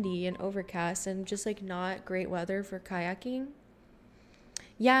super windy and overcast and just like not great weather for kayaking.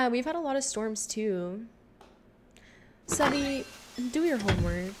 Yeah, we've had a lot of storms too. Sunny, do your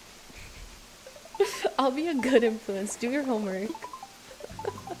homework. I'll be a good influence. Do your homework.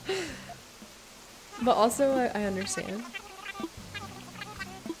 But also, I understand.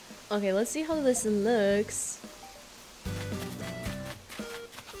 Okay, let's see how this looks.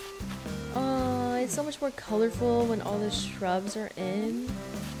 It's so much more colorful when all the shrubs are in.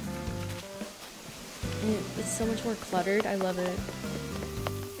 And it's so much more cluttered. I love it.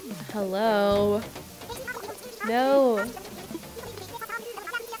 Hello. No.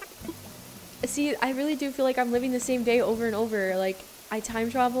 See, I really do feel like I'm living the same day over and over. Like, I time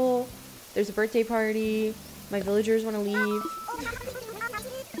travel, there's a birthday party, my villagers want to leave.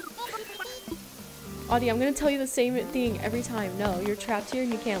 Audie, I'm gonna tell you the same thing every time. No, you're trapped here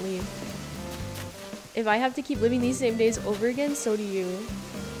and you can't leave. If I have to keep living these same days over again, so do you.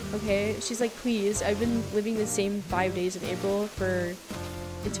 Okay? She's like, please, I've been living the same 5 days in April for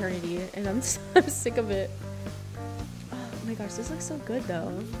eternity, and I'm sick of it. Oh my gosh, this looks so good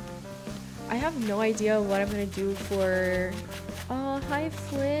though. I have no idea what I'm gonna do for... Oh, hi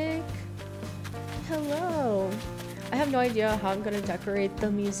Flick. Hello. I have no idea how I'm gonna decorate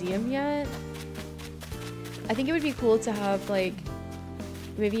the museum yet. I think it would be cool to have like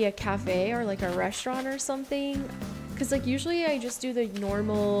maybe a cafe or like a restaurant or something, because like usually I just do the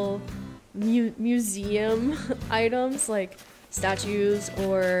normal museum items like statues,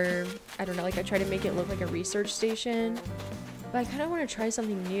 or I don't know, like I try to make it look like a research station. But I kind of want to try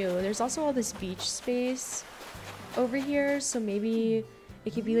something new. There's also all this beach space over here, so maybe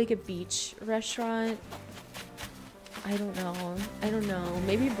it could be like a beach restaurant. I don't know. I don't know.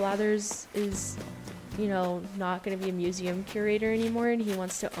 Maybe Blathers is, you know, not going to be a museum curator anymore, and he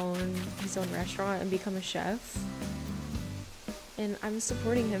wants to own his own restaurant and become a chef. And I'm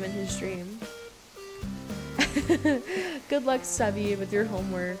supporting him in his dream. Good luck, Sebi, with your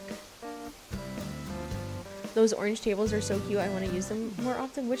homework. Those orange tables are so cute. I want to use them more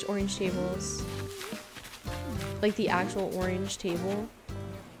often. Which orange tables? Like the actual orange table?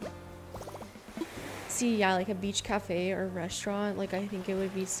 See, yeah, like a beach cafe or restaurant. Like, I think it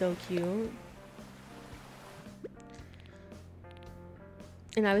would be so cute.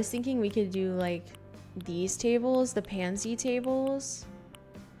 And I was thinking we could do like these tables, the pansy tables.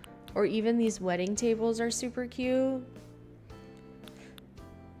 Or even these wedding tables are super cute.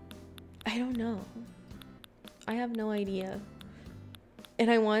 I don't know. I have no idea. And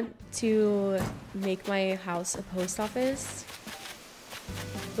I want to make my house a post office.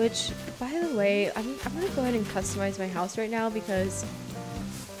 Which, by the way, I'm gonna go ahead and customize my house right now because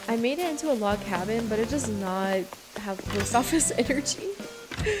I made it into a log cabin, but it does not have post office energy.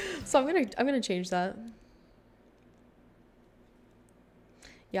 So I'm gonna change that.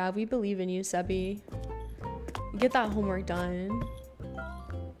 Yeah, we believe in you, Sebi. Get that homework done.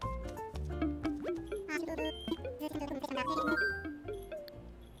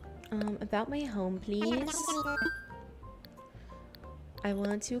 About my home, please. I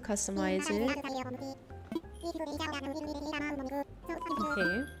want to customize it.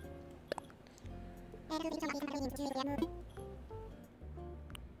 Okay.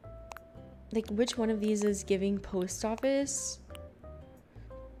 Like, which one of these is giving post office?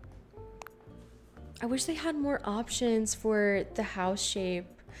 I wish they had more options for the house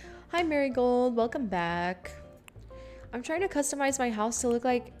shape. Hi, Marigold. Welcome back. I'm trying to customize my house to look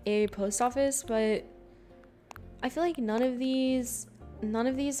like a post office, but I feel like none of these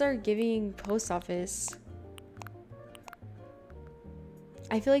are giving post office.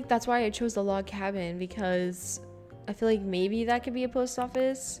 I feel like that's why I chose the log cabin, because I feel like maybe that could be a post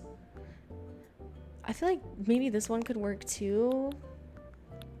office. I feel like maybe this one could work too.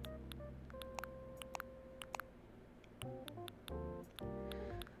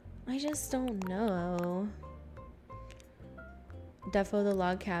 I just don't know. Defo the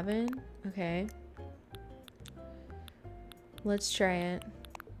log cabin? Okay. Let's try it.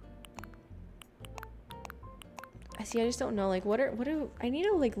 I just don't know, like, what do I need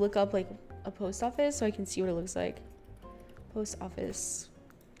to like look up like a post office so I can see what it looks like. Post office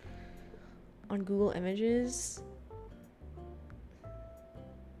on Google Images.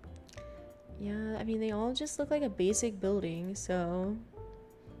 Yeah, I mean, they all just look like a basic building, so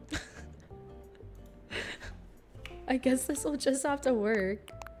I guess this will just have to work.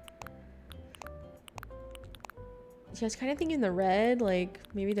 Yeah, I was kind of thinking the red, like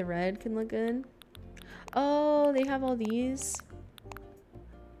maybe the red can look good. Oh, they have all these.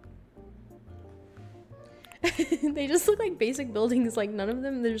 They just look like basic buildings, like none of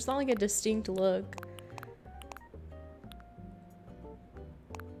them, there's not like a distinct look.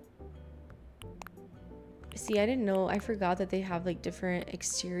 See, I didn't know, I forgot that they have like different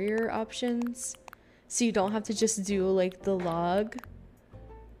exterior options. So you don't have to just do like the log.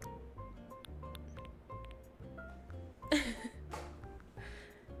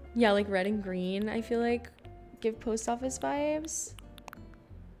 Yeah, like red and green, I feel like give post office vibes.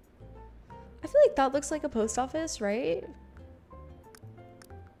 I feel like that looks like a post office, right?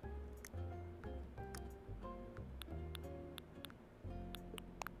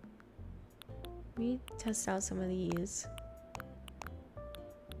 Let me test out some of these.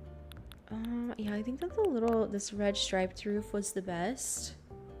 Yeah, I think that this red striped roof was the best.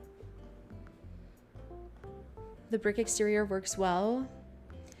 The brick exterior works well.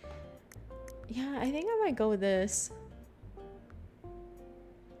 Yeah, I think I might go with this.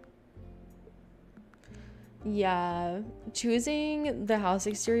 Yeah, choosing the house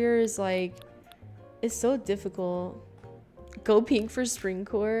exterior is like, it's so difficult. Go pink for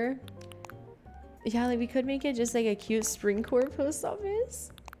Springcore. Yeah, like we could make it just like a cute Springcore post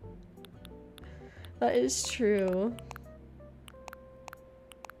office. That is true.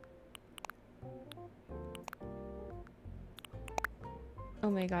 Oh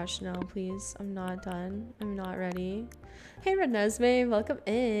my gosh, no, please. I'm not done. I'm not ready. Hey, Renesmee, welcome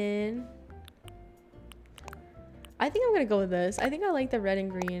in. I think I'm gonna go with this. I think I like the red and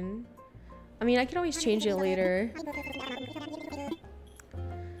green. I mean, I can always change it later.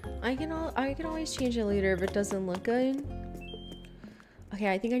 I can always change it later if it doesn't look good.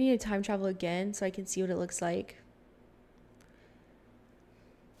 Okay, I think I need to time travel again so I can see what it looks like.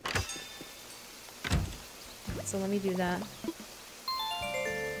 So let me do that.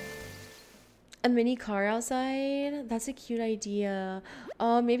 A mini car outside? That's a cute idea.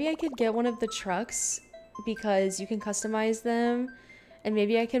 Maybe I could get one of the trucks because you can customize them. And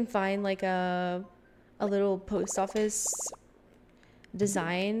maybe I can find like a little post office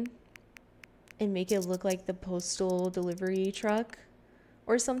design and make it look like the postal delivery truck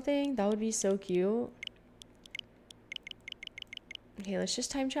or something. That would be so cute. Okay, let's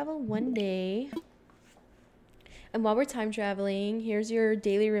just time travel one day. And while we're time traveling, here's your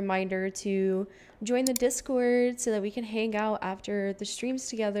daily reminder to join the Discord so that we can hang out after the streams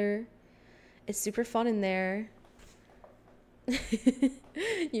together. It's super fun in there.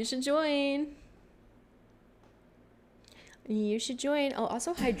 You should join. You should join. Oh,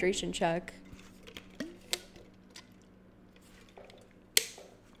 also hydration check.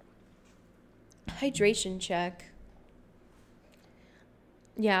 Hydration check.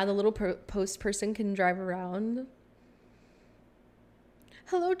 Yeah, the little post person can drive around.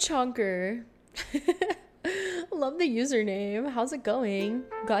 Hello, Chonker. Love the username. How's it going?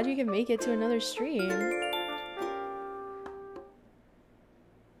 Glad you can make it to another stream.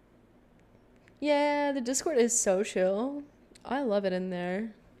 Yeah, the Discord is so chill. I love it in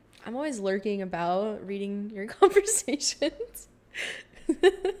there. I'm always lurking about, reading your conversations.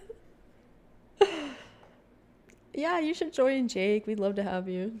 Yeah, you should join, Jake. We'd love to have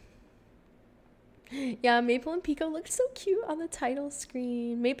you. Yeah, Maple and Pico look so cute on the title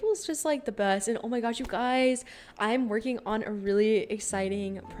screen. Maple's just like the best. And oh my gosh, you guys, I'm working on a really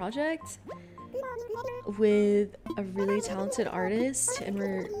exciting project with a really talented artist, and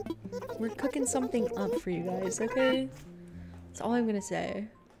we're cooking something up for you guys, okay? That's all I'm gonna say.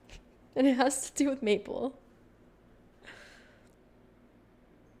 And it has to do with Maple.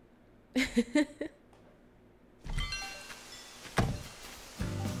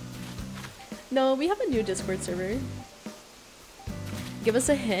 No, we have a new Discord server. Give us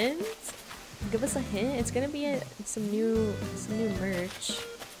a hint. Give us a hint. It's gonna be some new merch,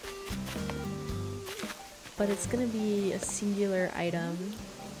 but it's gonna be a singular item.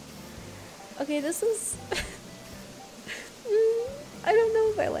 Okay, this is. I don't know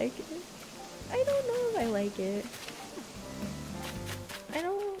if I like it. I don't know if I like it. I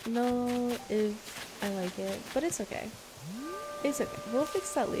don't know if I like it, but it's okay. It's okay. We'll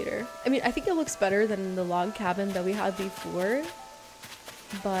fix that later. I mean, I think it looks better than the log cabin that we had before.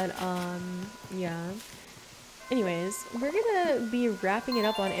 But, yeah. Anyways, we're gonna be wrapping it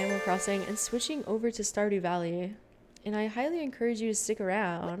up on Animal Crossing and switching over to Stardew Valley. And I highly encourage you to stick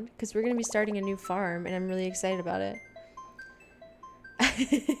around, because we're gonna be starting a new farm, and I'm really excited about it.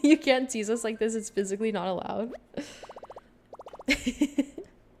 You can't tease us like this, it's physically not allowed.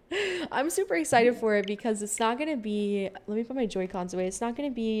 I'm super excited for it because it's not gonna be, let me put my Joy-Cons away, it's not gonna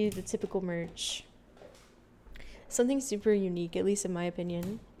be the typical merch. Something super unique, at least in my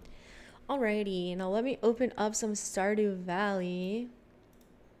opinion. Alrighty, now let me open up some Stardew Valley.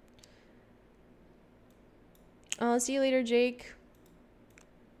 See you later, Jake.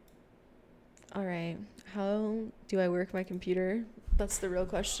 Alright, how do I work my computer? That's the real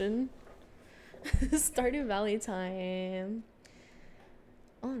question. Stardew Valley time.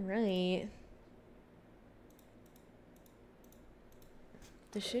 Alright.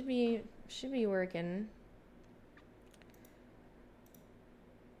 This should be working.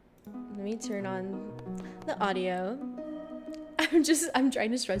 Let me turn on the audio. I'm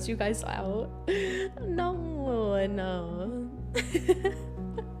trying to stress you guys out. No.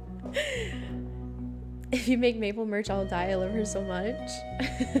 If you make Maple merch, I'll die. I love her so much.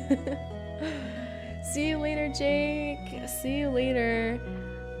 See you later, Jake. See you later.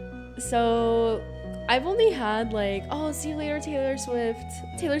 So, I've only had like, oh, see you later, Taylor Swift.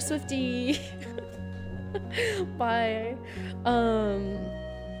 Taylor Swiftie. Bye.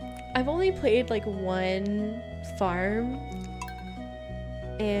 I've only played like one farm,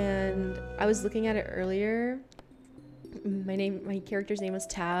 and I was looking at it earlier. My character's name was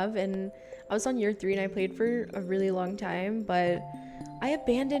Tav, and I was on year 3 and I played for a really long time, but I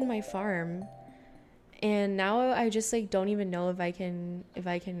abandoned my farm, and now I just like don't even know if I can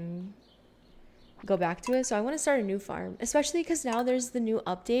go back to it. So I want to start a new farm, especially because now there's the new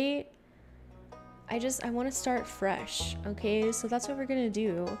update. I want to start fresh. Okay, so that's what we're gonna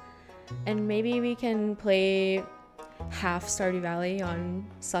do. And maybe we can play half Stardew Valley on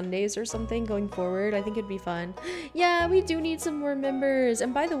Sundays or something going forward. I think it'd be fun. Yeah, we do need some more members.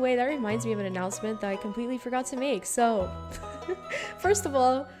 And by the way, that reminds me of an announcement that I completely forgot to make. So, first of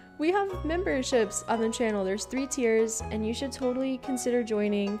all, we have memberships on the channel. There's 3 tiers, and you should totally consider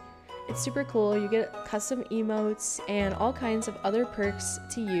joining. It's super cool. You get custom emotes and all kinds of other perks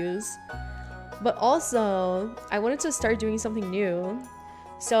to use. But also, I wanted to start doing something new.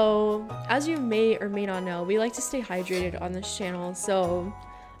 So, as you may or may not know, we like to stay hydrated on this channel. So,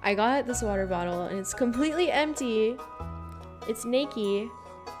 I got this water bottle, and it's completely empty. It's naked.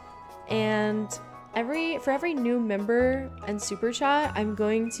 And for every new member and super chat, I'm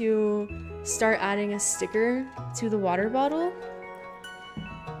going to start adding a sticker to the water bottle,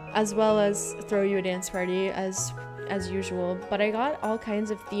 as well as throw you a dance party as usual. But I got all kinds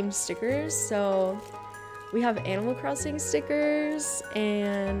of themed stickers, so we have Animal Crossing stickers,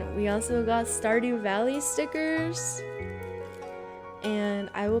 and we also got Stardew Valley stickers. And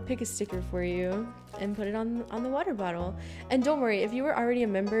I will pick a sticker for you and put it on the water bottle. And don't worry, if you were already a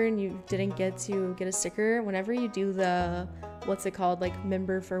member and you didn't get to get a sticker, whenever you do the, what's it called, like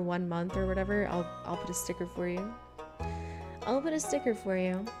member for 1 month or whatever, I'll put a sticker for you. I'll put a sticker for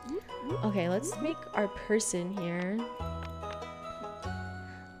you. Okay, let's make our person here.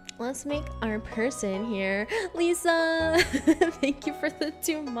 Let's make our person here. Lisa! Thank you for the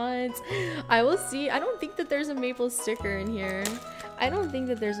 2 months. I will see. I don't think that there's a maple sticker in here. I don't think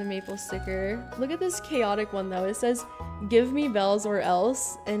that there's a maple sticker. Look at this chaotic one though. It says, give me bells or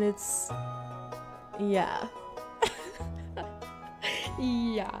else. And it's... yeah.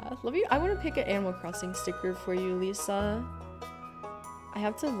 Yeah. I want to pick an Animal Crossing sticker for you, Lisa. I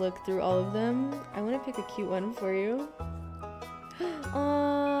have to look through all of them. I want to pick a cute one for you.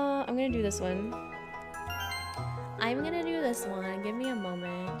 I'm gonna do this one. I'm gonna do this one. Give me a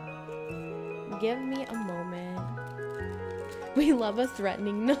moment. Give me a moment. We love a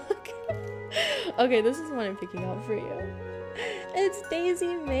threatening nook. Okay, this is what I'm picking out for you. It's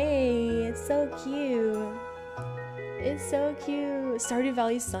Daisy May. It's so cute. It's so cute. Stardew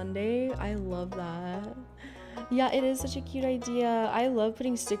Valley Sunday. I love that. Yeah, it is such a cute idea. I love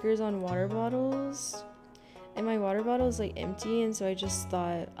putting stickers on water bottles and my water bottle is like empty, and so I just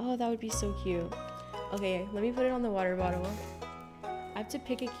thought, oh, that would be so cute. Okay, let me put it on the water bottle. I have to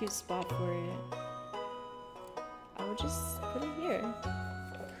pick a cute spot for it. I will just put it here.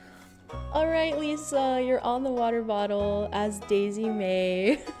 Alright, Lisa, you're on the water bottle as Daisy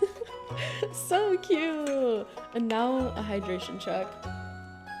May. So cute! And now a hydration check.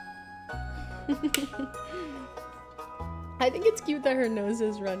 I think it's cute that her nose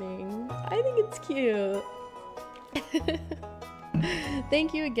is running. I think it's cute.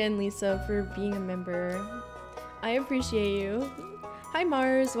 Thank you again, Lisa, for being a member. I appreciate you. Hi,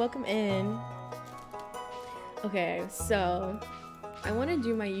 Mars. Welcome in. Okay, so I want to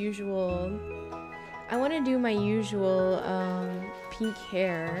do my usual. Pink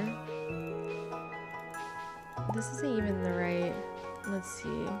hair. This isn't even the right. Let's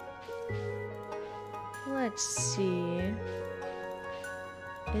see. Let's see.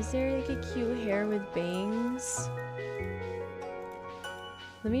 Is there like a cute hair with bangs?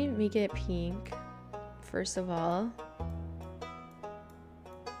 Let me make it pink, first of all.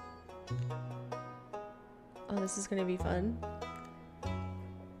 Oh, this is gonna be fun.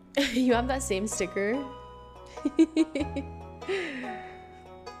 You have that same sticker? Okay,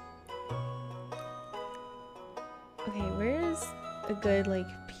 where is a good like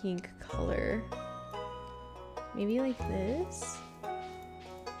pink color? Maybe like this?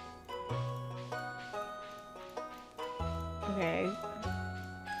 Okay.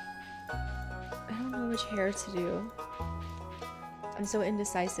 I don't know which hair to do. I'm so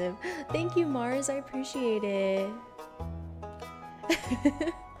indecisive. Thank you, Mars. I appreciate it.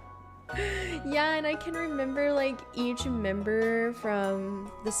 Yeah, and I can remember like each member from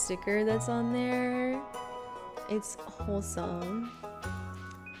the sticker that's on there. It's wholesome.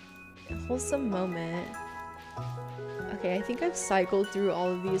 A wholesome moment. Okay, I think I've cycled through all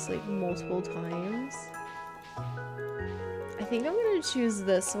of these like multiple times. I think I'm gonna choose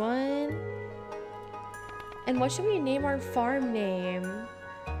this one. And what should we name our farm name?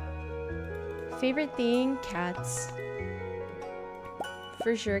 Favorite thing? Cats.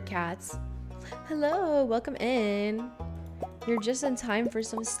 For sure, cats. Hello, welcome in. You're just in time for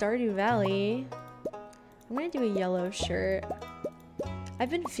some Stardew Valley. I'm gonna do a yellow shirt. I've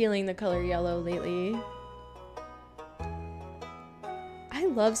been feeling the color yellow lately. I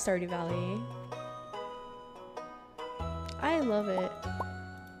love Stardew Valley. I love it.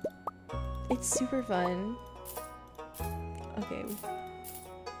 It's super fun. Okay.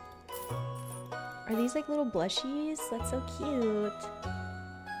 Are these like little blushies? That's so cute.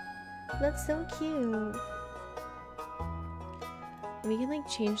 That's so cute. We can like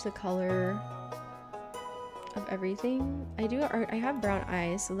change the color of everything. I have brown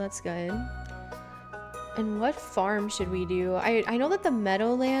eyes, so that's good. And what farm should we do? I know that the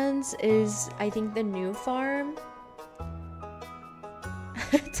Meadowlands is, I think, the new farm.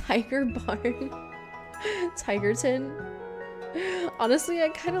 Tiger Barn. Tigerton. Honestly, I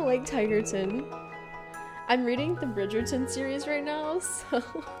kind of like Tigerton. I'm reading the Bridgerton series right now, so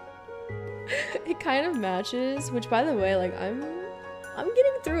it kind of matches. Which, by the way, like I'm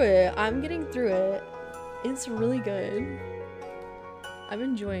getting through it. I'm getting through it. It's really good. I'm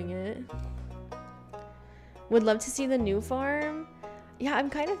enjoying it. Would love to see the new farm. Yeah, I'm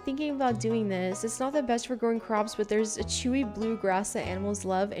kind of thinking about doing this. It's not the best for growing crops, but there's a chewy blue grass that animals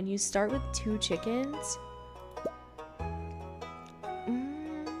love, and you start with 2 chickens.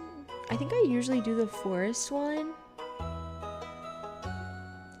 I think I usually do the forest one.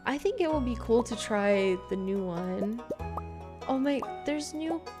 I think it will be cool to try the new one. Oh my, there's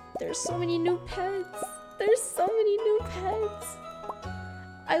so many new pets. There's so many new pets.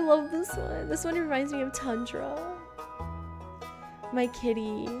 I love this one. This one reminds me of Tundra. My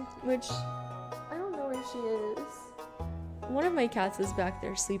kitty, which I don't know where she is. One of my cats is back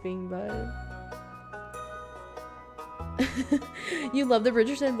there sleeping, but you love the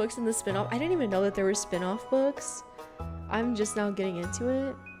Bridgerton books and the spin-off. I didn't even know that there were spin-off books. I'm just now getting into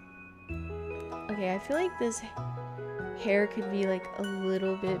it. Okay, I feel like this hair could be like a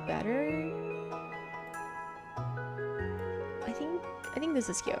little bit better. I think this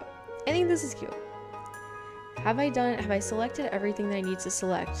is cute. I think this is cute. Have I selected everything that I need to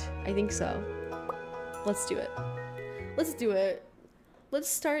select? I think so. Let's do it. Let's do it. Let's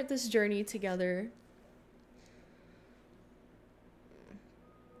start this journey together.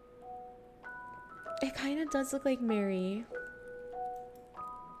 It kind of does look like Mary.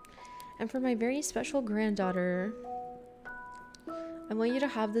 And for my very special granddaughter, I want you to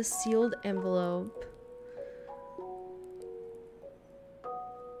have this sealed envelope.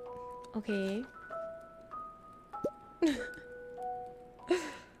 Okay.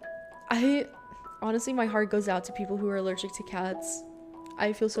 Honestly, my heart goes out to people who are allergic to cats.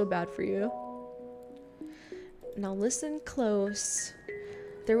 I feel so bad for you. Now listen close.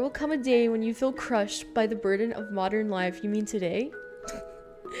 There will come a day when you feel crushed by the burden of modern life. You mean today?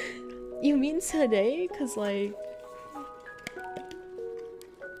 You mean today? Cause like...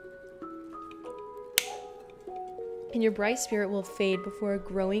 And your bright spirit will fade before a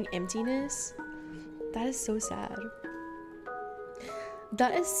growing emptiness. That is so sad.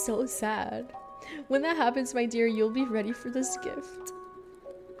 That is so sad. When that happens, my dear, you'll be ready for this gift.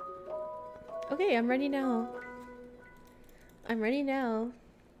 Okay, I'm ready now. I'm ready now.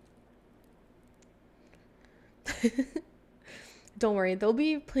 Don't worry, there'll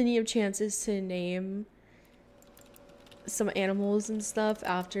be plenty of chances to name some animals and stuff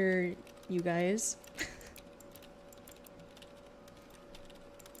after you guys.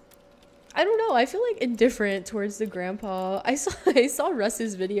 I don't know, I feel like indifferent towards the grandpa. I saw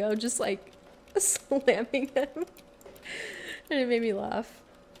Russ's video just like slamming him and it made me laugh.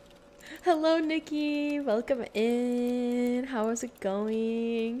 Hello Nikki, welcome in. How is it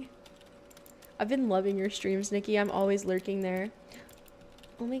going? I've been loving your streams, Nikki. I'm always lurking there.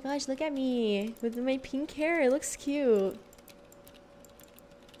 Oh my gosh, look at me with my pink hair. It looks cute.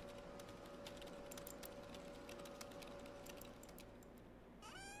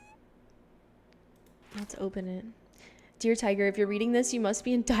 Let's open it. Dear Tiger, if you're reading this, you must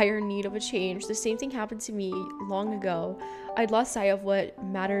be in dire need of a change. The same thing happened to me long ago. I'd lost sight of what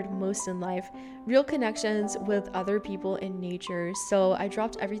mattered most in life, real connections with other people and nature. So I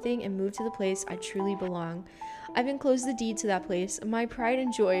dropped everything and moved to the place I truly belong. I've enclosed the deed to that place, my pride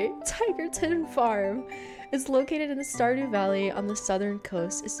and joy, Tigerton Farm. It's located in the Stardew Valley on the southern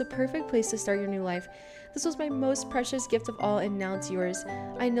coast. It's the perfect place to start your new life. This was my most precious gift of all, and now it's yours.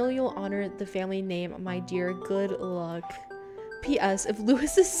 I know you'll honor the family name, my dear. Good luck. P.S. If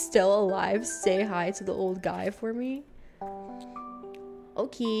Lewis is still alive, say hi to the old guy for me.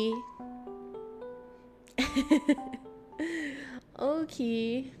 Okay.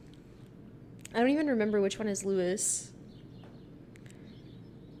 Okay. I don't even remember which one is Lewis.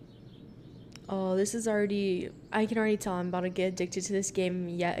 Oh, this is already... I can already tell I'm about to get addicted to this game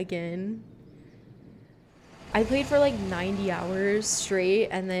yet again. I played for like 90 hours straight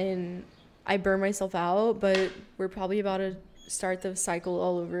and then I burned myself out, but we're probably about to start the cycle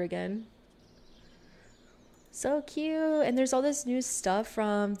all over again. So cute. And there's all this new stuff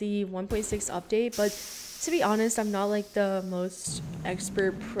from the 1.6 update, but to be honest, I'm not like the most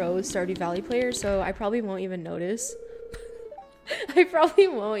expert pro Stardew Valley player, so I probably won't even notice. I probably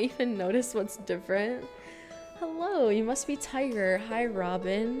won't even notice what's different. Hello, you must be Tiger. Hi,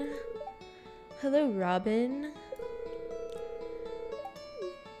 Robin. Hello, Robin.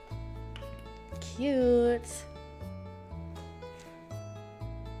 Cute.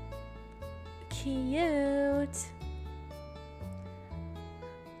 Cute.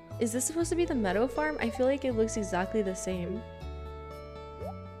 Is this supposed to be the meadow farm? I feel like it looks exactly the same.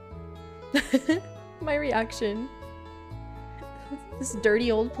 My reaction. This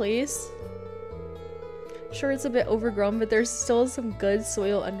dirty old place. Sure, it's a bit overgrown, but there's still some good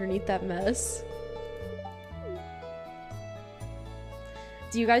soil underneath that mess.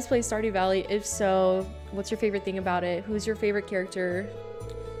 Do you guys play Stardew Valley? If so, what's your favorite thing about it? Who's your favorite character?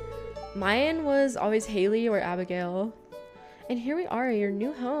 Mine was always Haley or Abigail. And here we are, your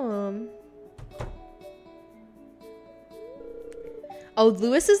new home. Oh,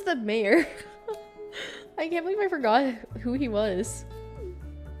 Lewis is the mayor. I can't believe I forgot who he was.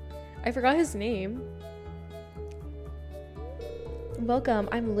 I forgot his name. Welcome,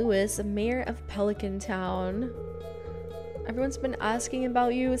 I'm Lewis, mayor of Pelican Town. Everyone's been asking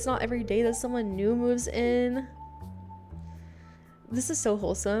about you. It's not every day that someone new moves in. This is so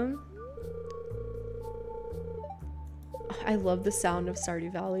wholesome. I love the sound of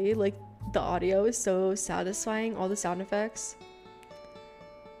Stardew Valley. Like, the audio is so satisfying. All the sound effects.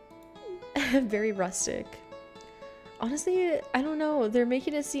 Very rustic. Honestly, I don't know. They're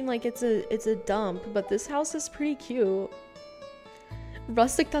making it seem like it's a dump, but this house is pretty cute.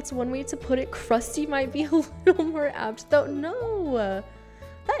 Rustic, that's one way to put it. Crusty might be a little more apt though. No,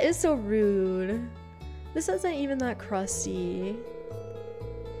 that is so rude. This isn't even that crusty.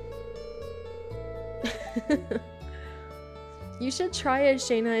 You should try it,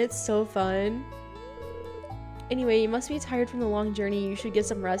 Shayna. It's so fun. Anyway, you must be tired from the long journey. You should get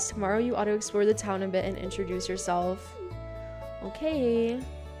some rest. Tomorrow you ought to explore the town a bit and introduce yourself. Okay.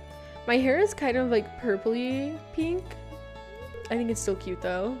 My hair is kind of like purpley pink. I think it's still cute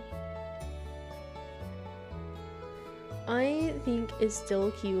though. I think it's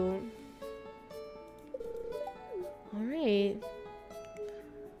still cute. Alright.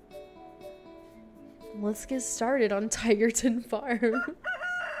 Let's get started on Tigerton Farm.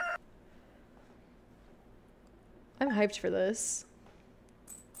 I'm hyped for this.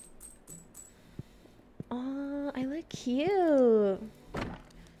 Oh, I look cute.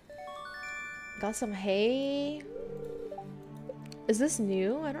 Got some hay. Is this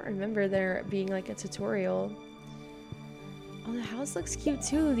new? I don't remember there being like a tutorial. Oh, the house looks cute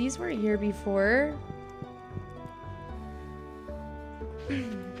too. These weren't here before.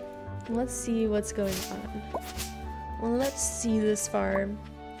 Let's see what's going on. Well, let's see this farm.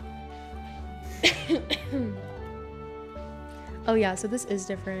 Oh yeah, so this is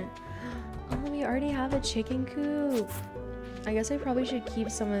different. Oh, we already have a chicken coop. I guess I probably should keep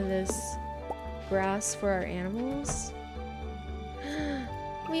some of this grass for our animals.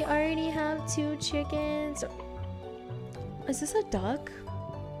 We already have 2 chickens. Is this a duck?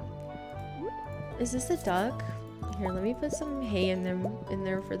 Is this a duck? Here, let me put some hay in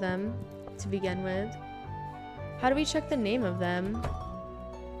there for them to begin with. How do we check the name of them?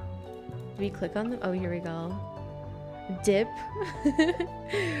 Do we click on them? Oh, here we go. Dip.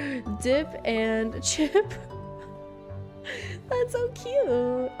 Dip and Chip. That's so cute.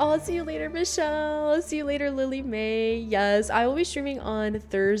 Oh, I'll see you later, Michelle. I'll see you later, Lily May. Yes, I will be streaming on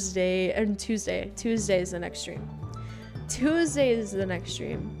Thursday and Tuesday. Tuesday is the next stream. Tuesday is the next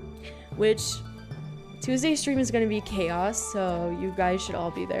stream. Which, Tuesday's stream is going to be chaos, so you guys should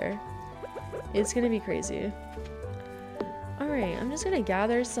all be there. It's going to be crazy. Alright, I'm just going to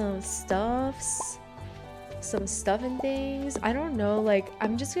gather some stuffs. Some stuff and things. I don't know, like,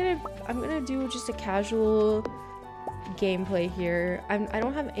 I'm gonna do just a casual gameplay here. I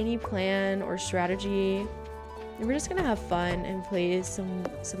don't have any plan or strategy. We're just gonna have fun and play some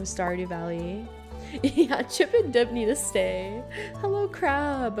Stardew Valley. Yeah, Chip and Dip need to stay. Hello,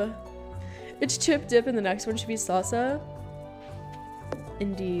 Crab. It's Chip, Dip, and the next one should be Salsa.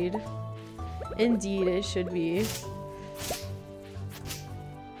 Indeed. Indeed, it should be.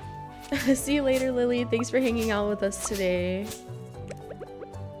 See you later, Lily. Thanks for hanging out with us today.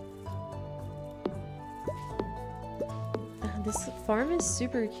 This farm is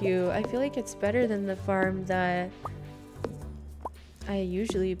super cute. I feel like it's better than the farm that I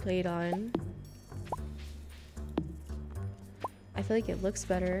usually played on. I feel like it looks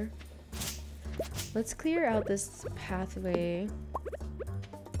better. Let's clear out this pathway.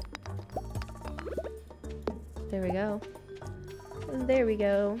 There we go. There we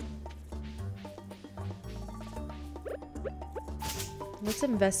go. Let's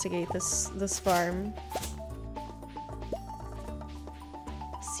investigate this farm.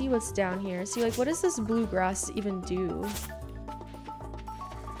 See what's down here. See, like, what does this blue grass even do?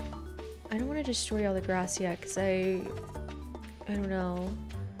 I don't want to destroy all the grass yet, because I don't know.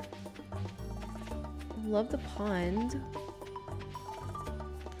 Love the pond.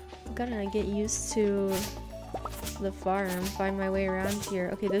 I'm gonna get used to the farm, find my way around here.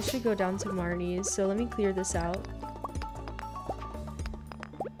 Okay, this should go down to Marnie's, so let me clear this out.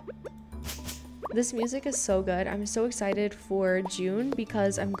 This music is so good. I'm so excited for June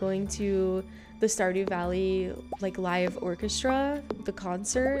because I'm going to the Stardew Valley like live orchestra, the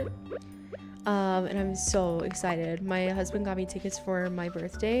concert. And I'm so excited. My husband got me tickets for my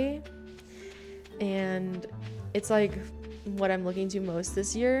birthday. And it's like what I'm looking to most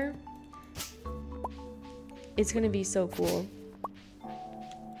this year. It's gonna be so cool.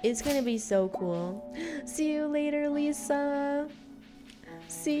 It's gonna be so cool. See you later, Lisa.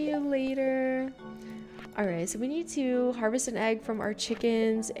 See you later. Alright, so we need to harvest an egg from our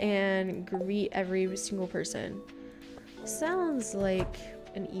chickens and greet every single person. Sounds like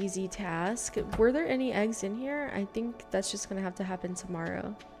an easy task. Were there any eggs in here? I think that's just gonna have to happen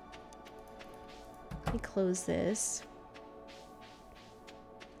tomorrow. Let me close this.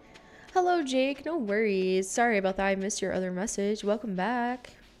 Hello, Jake. No worries. Sorry about that. I missed your other message. Welcome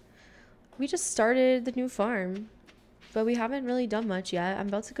back. We just started the new farm, but we haven't really done much yet. I'm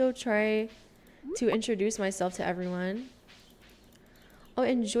about to go try to introduce myself to everyone. Oh,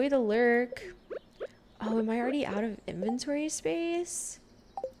 enjoy the lurk. Oh, am I already out of inventory space?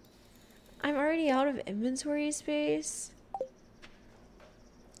 I'm already out of inventory space?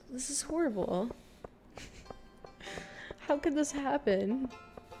 This is horrible. How could this happen?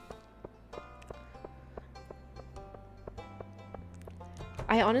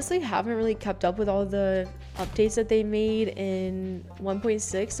 I honestly haven't really kept up with all the updates that they made in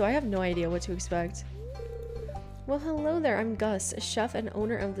 1.6, so I have no idea what to expect. Well, hello there. I'm Gus, chef and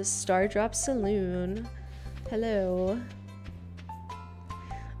owner of the Stardrop Saloon. Hello.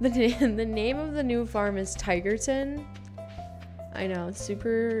 The name of the new farm is Tigerton. I know, it's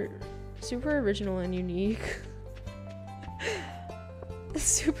super original and unique.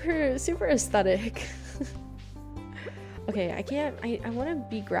 Super aesthetic. Okay, I can't, I want to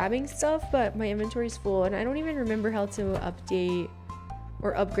be grabbing stuff, but my inventory's full and I don't even remember how to update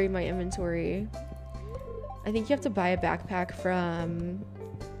or upgrade my inventory. I think you have to buy a backpack from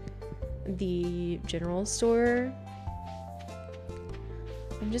the general store.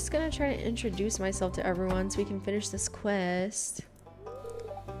 I'm just gonna try to introduce myself to everyone so we can finish this quest.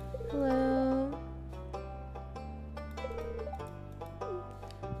 Hello.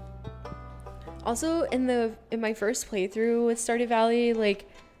 Also, in my first playthrough with Stardew Valley, like,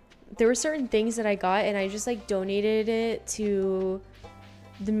 there were certain things that I got and I just like donated it to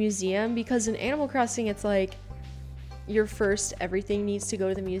the museum, because in Animal Crossing it's like your first everything needs to go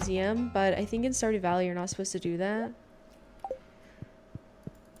to the museum, but I think in Stardew Valley you're not supposed to do that.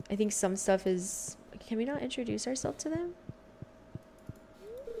 I think some stuff is... Can we not introduce ourselves to them?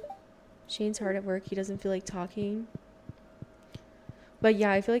 Shane's hard at work. He doesn't feel like talking. But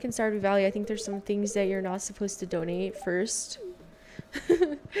yeah, I feel like in Stardew Valley, I think there's some things that you're not supposed to donate first.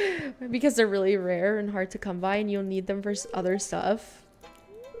 Because they're really rare and hard to come by and you'll need them for other stuff.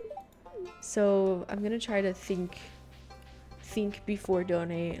 So I'm gonna try to think before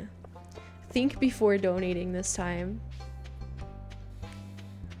donate. Think before donating this time.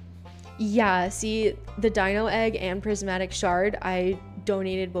 Yeah, see, the dino egg and prismatic shard, I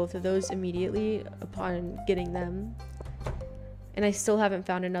donated both of those immediately upon getting them. And I still haven't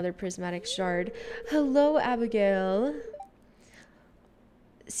found another prismatic shard. Hello, Abigail.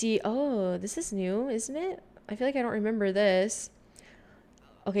 See, oh, this is new, isn't it? I feel like I don't remember this.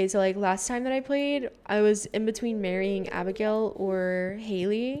 Okay, so like last time that I played, I was in between marrying Abigail or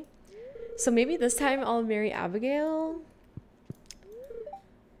Haley. So maybe this time I'll marry Abigail.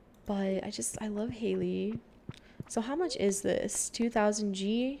 But I love Haley. So how much is this? 2,000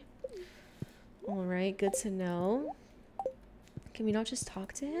 G? Alright, good to know. Can we not just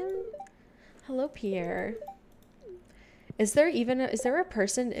talk to him? Hello, Pierre. Is there a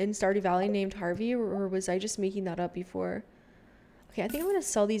person in Stardew Valley named Harvey, or was I just making that up before? Okay, I think I'm going to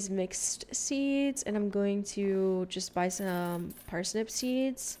sell these mixed seeds, and I'm going to just buy some parsnip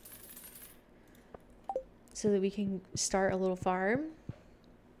seeds so that we can start a little farm.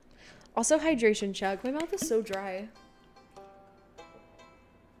 Also, hydration check. My mouth is so dry.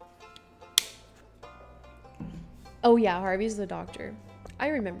 Oh yeah, Harvey's the doctor. I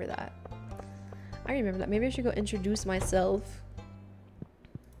remember that. Maybe I should go introduce myself.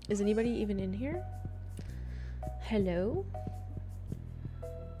 Is anybody even in here? Hello?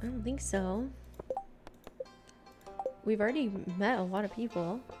 I don't think so. We've already met a lot of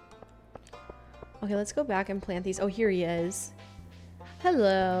people. Okay, let's go back and plant these. Oh, here he is.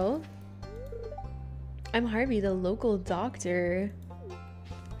 Hello. I'm Harvey, the local doctor.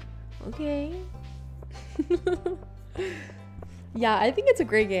 Okay. Yeah, I think it's a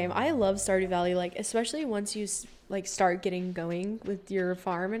great game. I love Stardew Valley, like, especially once you like start getting going with your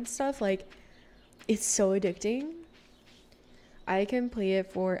farm and stuff. Like, it's so addicting. I can play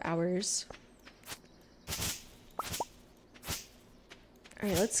it for hours. All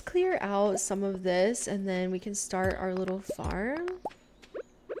right, let's clear out some of this and then we can start our little farm.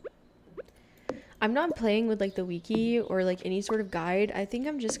 I'm not playing with like the wiki or like any sort of guide. I think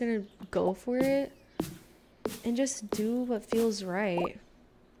I'm just gonna go for it and just do what feels right.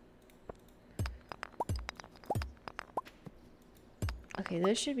 Okay,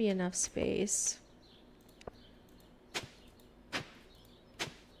 this should be enough space.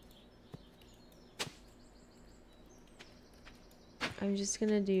 I'm just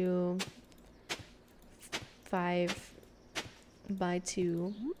gonna do 5 by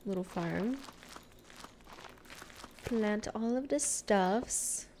 2 little farm. Plant all of the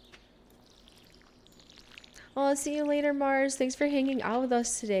stuffs. Oh, I'll see you later, Mars. Thanks for hanging out with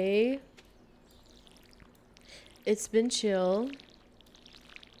us today. It's been chill.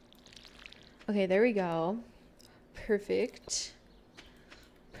 Okay, there we go. Perfect.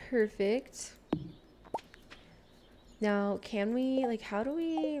 Perfect. Now, can we, like, how do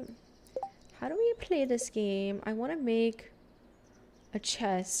we play this game? I want to make a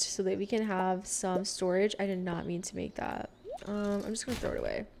chest so that we can have some storage. I did not mean to make that. I'm just gonna throw it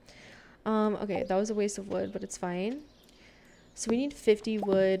away. Okay, that was a waste of wood, but it's fine. So we need 50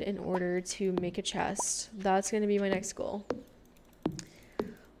 wood in order to make a chest. That's gonna be my next goal.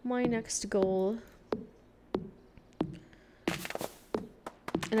 My next goal.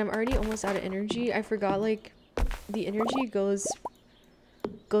 And I'm already almost out of energy. I forgot, like, the energy goes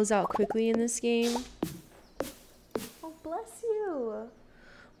out quickly in this game. Oh, bless you.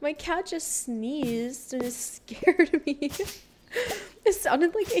 My cat just sneezed and it scared me. It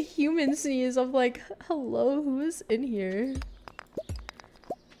sounded like a human sneeze. I'm like, hello, who is in here?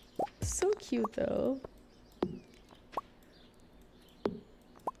 So cute though.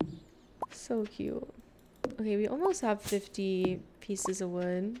 So cute. Okay, we almost have 50 pieces of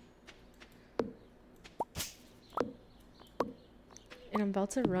wood. And I'm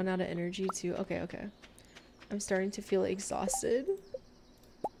about to run out of energy too. Okay, okay. I'm starting to feel exhausted.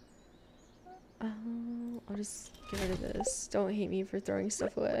 I'll just get rid of this. Don't hate me for throwing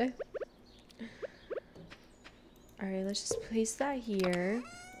stuff away. Alright, let's just place that here.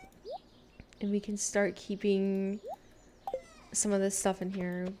 And we can start keeping some of this stuff in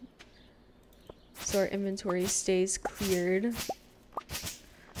here so our inventory stays cleared.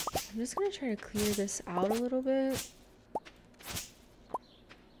 I'm just gonna try to clear this out a little bit.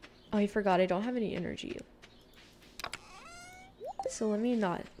 Oh, I forgot I don't have any energy. So let me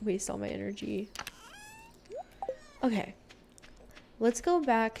not waste all my energy. Okay. Let's go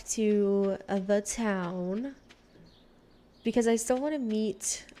back to the town. Because I still want to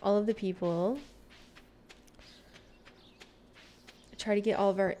meet all of the people. Try to get all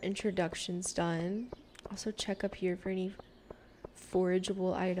of our introductions done. Also check up here for any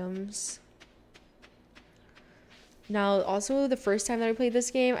forageable items. Now, also the first time that I played this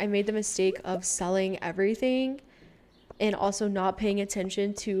game, I made the mistake of selling everything and also not paying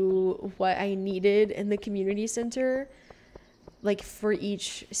attention to what I needed in the community center, like for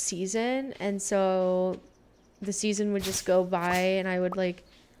each season. And so the season would just go by and I would like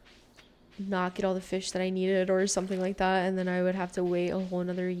not get all the fish that I needed or something like that, and then I would have to wait a whole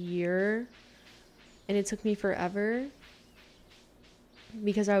another year, and it took me forever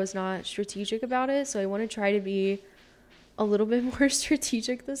because I was not strategic about it. So I want to try to be a little bit more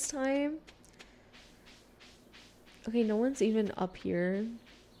strategic this time. Okay, no one's even up here,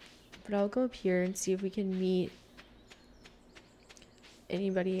 but I'll go up here and see if we can meet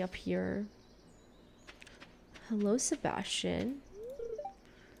anybody up here. Hello, Sebastian.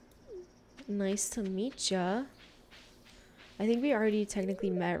 Nice to meet ya. I think we already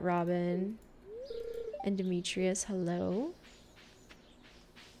technically met Robin and Demetrius. Hello.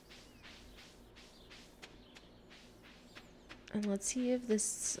 And let's see if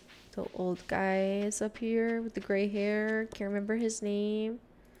the old guy is up here with the gray hair. Can't remember his name.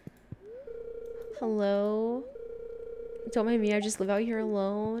 Hello. Don't mind me, I just live out here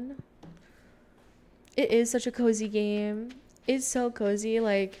alone. It is such a cozy game. It's so cozy,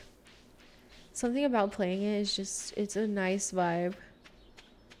 like something about playing it is just, it's a nice vibe.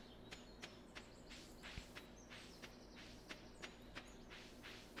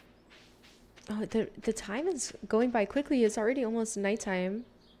 Oh, the time is going by quickly. It's already almost nighttime.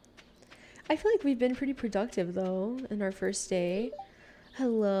 I feel like we've been pretty productive though in our first day.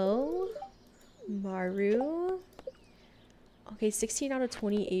 Hello, Maru. Okay, 16 out of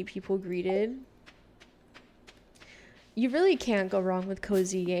 28 people greeted. You really can't go wrong with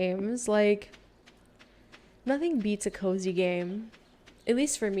cozy games. Like, nothing beats a cozy game. At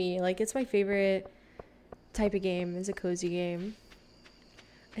least for me. Like, it's my favorite type of game is a cozy game.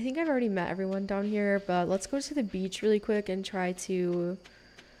 I think I've already met everyone down here, but let's go to the beach really quick and try to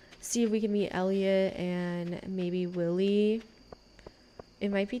see if we can meet Elliot and maybe Willie.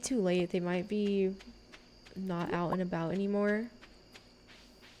 It might be too late. They might be not out and about anymore.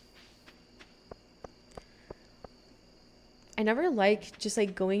 I never like just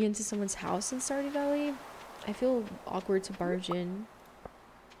like going into someone's house in Stardew Valley. I feel awkward to barge in.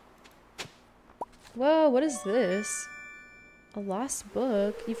 Whoa, what is this? A lost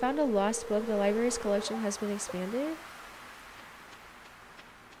book? You found a lost book. The library's collection has been expanded.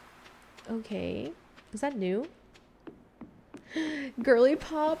 Okay. Is that new? Girly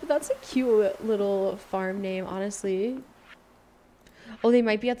Pop? That's a cute little farm name, honestly. Oh, they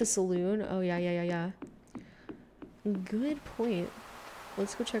might be at the saloon. Oh, yeah. Good point.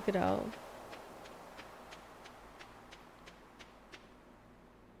 Let's go check it out.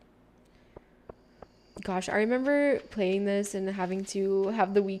 Gosh, I remember playing this and having to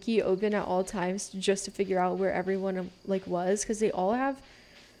have the wiki open at all times just to figure out where everyone like was, because they all have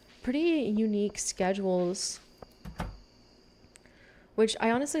pretty unique schedules, which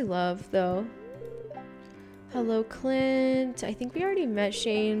I honestly love though. Hello, Clint. I think we already met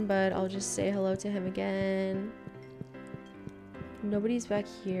Shane, but I'll just say hello to him again. Nobody's back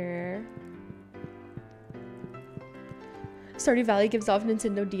here. Stardew Valley gives off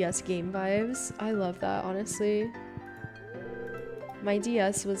Nintendo DS game vibes. I love that, honestly. My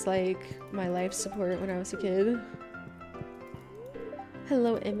DS was like my life support when I was a kid.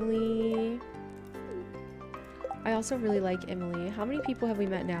 Hello, Emily. I also really like Emily. How many people have we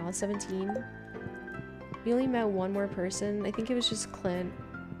met now? 17? We only met one more person. I think it was just Clint.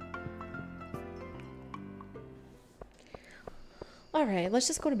 Alright, let's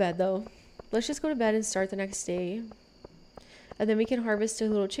just go to bed though. Let's just go to bed and start the next day. And then we can harvest a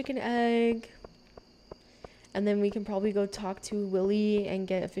little chicken egg. And then we can probably go talk to Willy and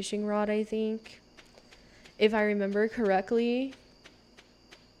get a fishing rod, I think. If I remember correctly.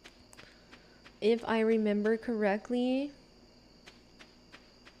 If I remember correctly.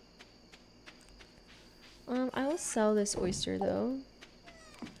 I'll sell this oyster though.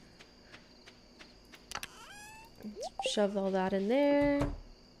 Shove all that in there.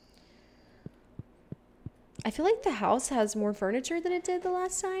 I feel like the house has more furniture than it did the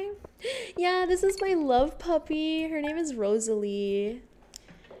last time. Yeah, this is my love puppy. Her name is Rosalie.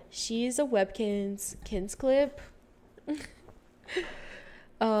 She's a Webkinz clip. The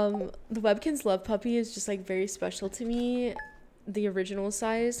Webkinz love puppy is just like very special to me. The original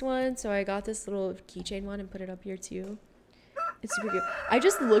sized one. So I got this little keychain one and put it up here too. It's super cute. I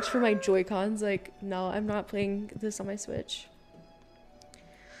just looked for my Joy-Cons. Like, no, I'm not playing this on my Switch.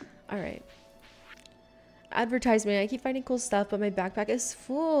 Alright. Advertisement. I keep finding cool stuff, but my backpack is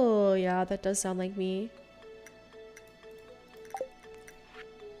full. Yeah, that does sound like me.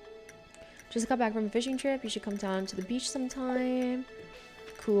 Just got back from a fishing trip. You should come down to the beach sometime.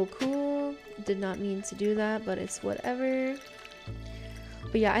 Cool, cool. Did not mean to do that, but it's whatever.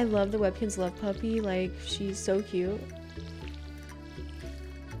 But yeah, I love the Webkinz love puppy. Like, she's so cute.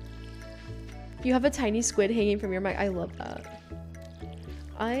 You have a tiny squid hanging from your mic. I love that.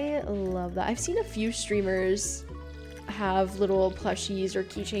 I love that. I've seen a few streamers have little plushies or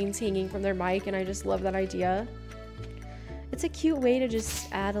keychains hanging from their mic, and I just love that idea. It's a cute way to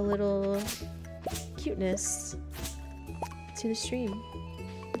just add a little cuteness to the stream.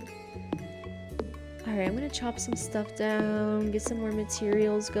 Alright, I'm gonna chop some stuff down, get some more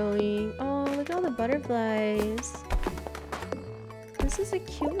materials going. Oh, look at all the butterflies. This is a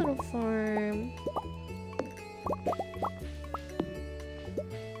cute little farm.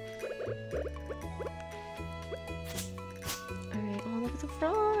 Alright, oh look at the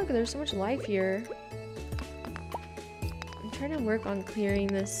frog! There's so much life here. I'm trying to work on clearing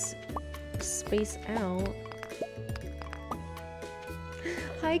this space out.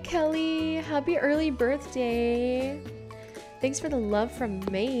 Hi Kelly! Happy early birthday! Thanks for the love from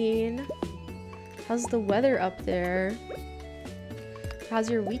Maine. How's the weather up there? How's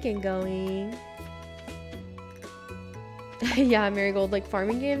your weekend going? Yeah, Marigold, like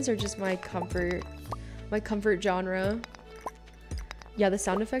farming games are just my comfort genre. Yeah, the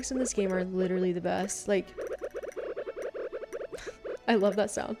sound effects in this game are literally the best. Like, I love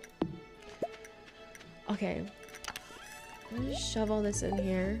that sound. Okay. I'm gonna just shove all this in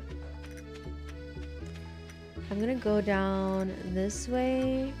here. I'm gonna go down this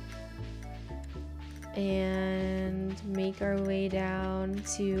way and make our way down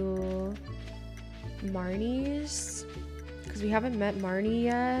to Marnie's because we haven't met Marnie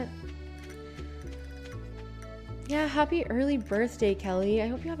yet. Yeah, happy early birthday, Kelly. I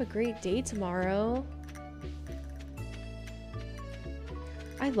hope you have a great day tomorrow.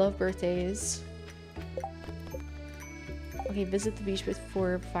 I love birthdays. Okay, visit the beach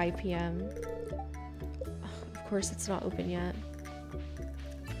before 5 p.m. Of course, it's not open yet.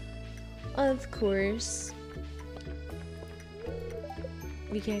 Of course.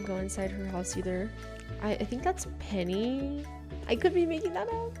 We can't go inside her house either. I think that's Penny. I could be making that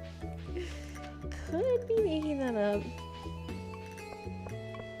up. Could be making that up.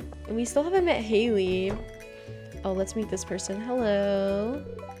 And we still haven't met Haley. Oh, let's meet this person. Hello.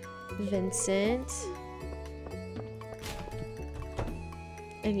 Vincent.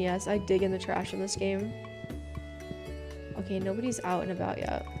 And yes, I dig in the trash in this game. Okay, nobody's out and about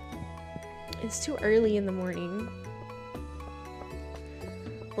yet. It's too early in the morning.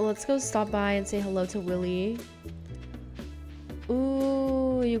 Well, let's go stop by and say hello to Willy.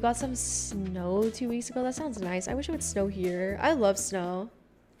 Ooh, you got some snow 2 weeks ago? That sounds nice. I wish it would snow here. I love snow.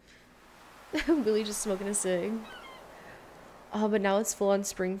 Willy just smoking a cig. Oh, but now it's full on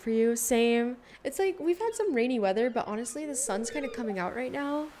spring for you. Same. It's like, we've had some rainy weather, but honestly, the sun's kind of coming out right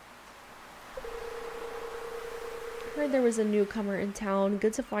now. Heard there was a newcomer in town.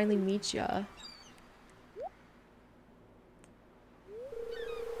 Good to finally meet ya.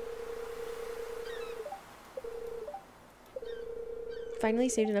 Finally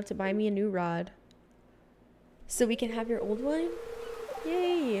saved enough to buy me a new rod. So we can have your old one?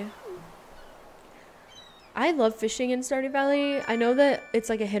 Yay! I love fishing in Stardew Valley. I know that it's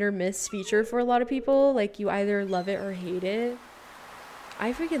like a hit or miss feature for a lot of people. Like, you either love it or hate it.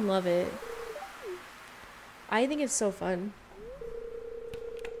 I freaking love it. I think it's so fun.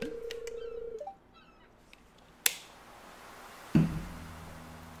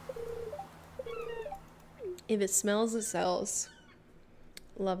 If it smells, it sells.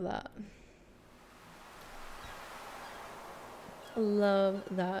 Love that. Love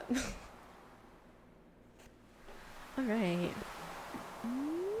that. All right.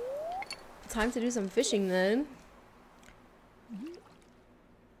 Time to do some fishing then.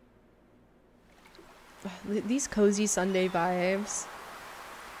 These cozy Sunday vibes.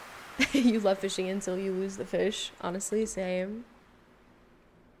 You love fishing until you lose the fish. Honestly, same.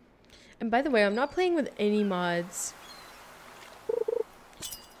 And by the way, I'm not playing with any mods.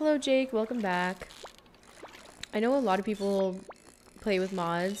 Hello, Jake. Welcome back. I know a lot of people play with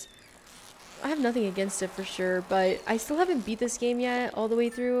mods. I have nothing against it for sure, but I still haven't beat this game yet all the way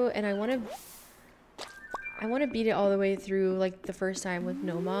through, and I want to beat it all the way through like the first time with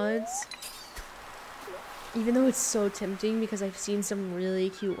no mods. Even though it's so tempting because I've seen some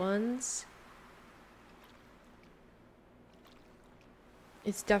really cute ones.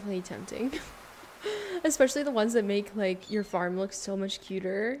 It's definitely tempting. Especially the ones that make like your farm look so much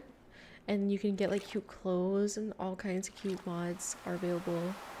cuter. And you can get like cute clothes and all kinds of cute mods are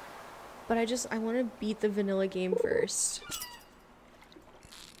available. But I want to beat the vanilla game first.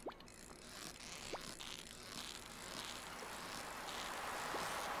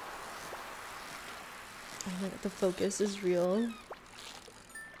 Oh, the focus is real.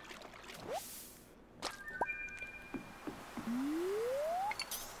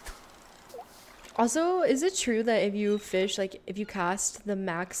 Also, is it true that if you fish, like if you cast the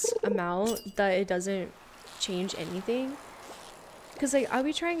max amount, that it doesn't change anything? Because like I'll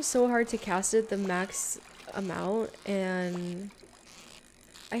be trying so hard to cast it the max amount, and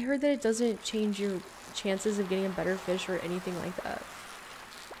I heard that it doesn't change your chances of getting a better fish or anything like that.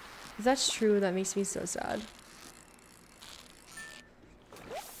 If that's true, that makes me so sad.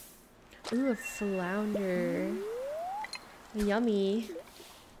 Ooh, a flounder. Yummy.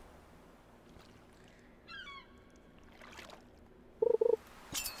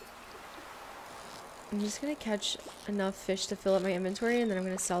 I'm just gonna catch enough fish to fill up my inventory, and then I'm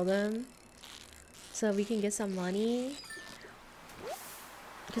gonna sell them so that we can get some money.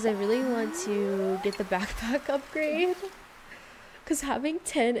 Because I really want to get the backpack upgrade. Because having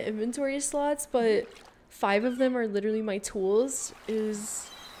 10 inventory slots, but 5 of them are literally my tools,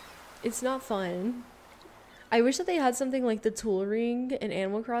 it's not fun. I wish that they had something like the tool ring in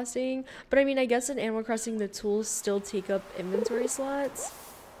Animal Crossing, but I mean, I guess in Animal Crossing the tools still take up inventory slots.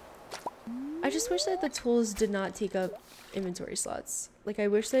 I just wish that the tools did not take up inventory slots. Like, I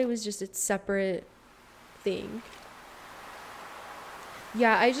wish that it was just a separate thing.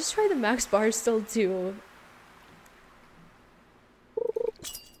 Yeah, I just tried the max bar still too.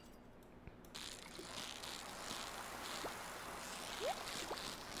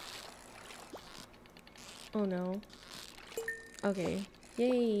 Oh no. Okay.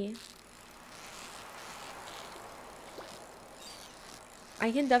 Yay.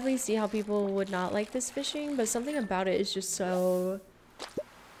 I can definitely see how people would not like this fishing, but something about it is just so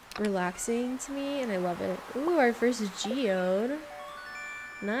relaxing to me, and I love it. Ooh, our first geode.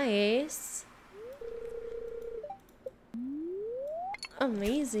 Nice.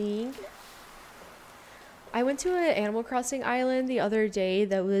 Amazing. I went to an Animal Crossing island the other day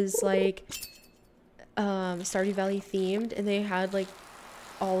that was like Stardew Valley themed, and they had like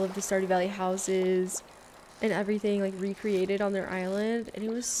all of the Stardew Valley houses and everything like recreated on their island, and it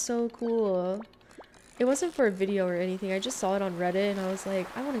was so cool. It wasn't for a video or anything, I just saw it on Reddit and I was like,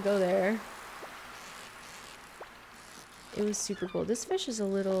 I want to go there. It was super cool. This fish is a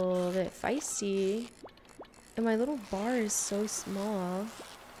little bit feisty, and my little bar is so small.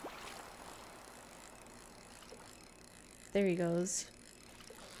 There he goes.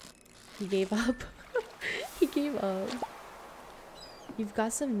 He gave up. He gave up. You've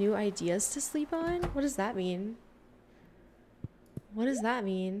got some new ideas to sleep on? What does that mean? What does that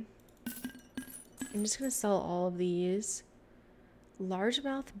mean? I'm just gonna sell all of these.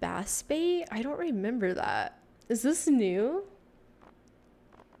 Largemouth bass bait? I don't remember that. Is this new?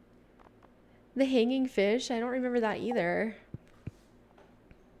 The hanging fish? I don't remember that either.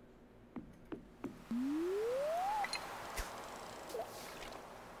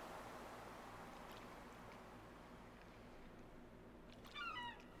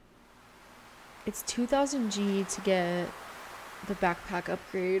 It's 2000 G to get the backpack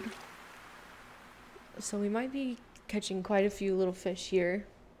upgrade. So we might be catching quite a few little fish here.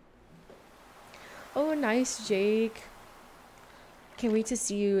 Oh, nice, Jake. Can't wait to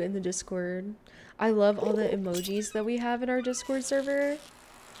see you in the Discord. I love all the emojis that we have in our Discord server.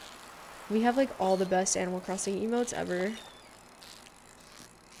 We have like all the best Animal Crossing emotes ever.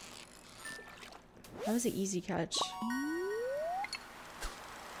 That was an easy catch.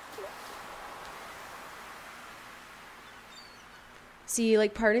 See,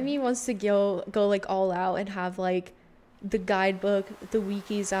 like part of me wants to go like all out and have like the guidebook, the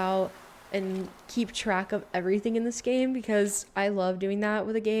wikis out, and keep track of everything in this game because I love doing that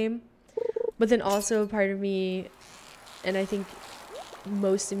with a game. But then also part of me, and I think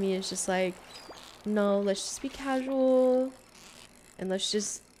most of me, is just like, no, let's just be casual and let's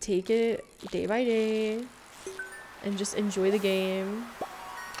just take it day by day and just enjoy the game.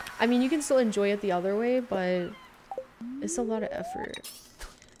 I mean, you can still enjoy it the other way, but it's a lot of effort.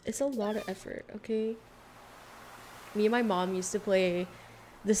 It's a lot of effort, okay? Me and my mom used to play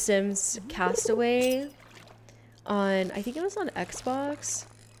The Sims Castaway on, I think it was on Xbox,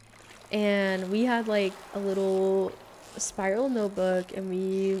 and we had like a little spiral notebook and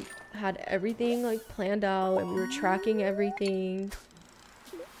we had everything like planned out and we were tracking everything,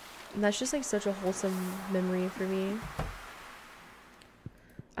 and that's just like such a wholesome memory for me.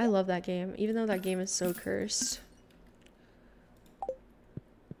 I love that game, even though that game is so cursed.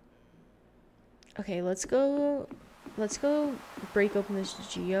 Okay, let's go break open this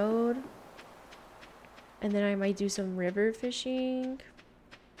geode, and then I might do some river fishing.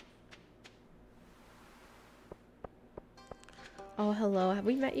 Oh, hello. Have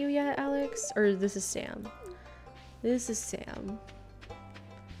we met you yet, Alex? Or this is Sam. This is Sam.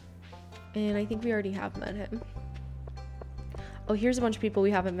 And I think we already have met him. Oh, here's a bunch of people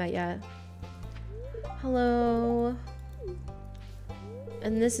we haven't met yet. Hello.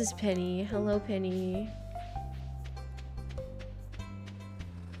 And this is Penny. Hello, Penny.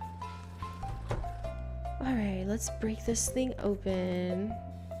 Alright, let's break this thing open.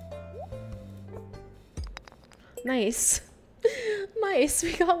 Nice. Nice.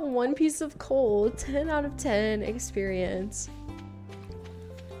 We got one piece of coal. 10 out of 10 experience.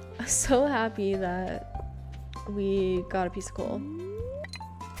 I'm so happy that we got a piece of coal.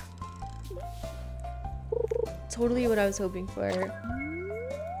 Totally what I was hoping for.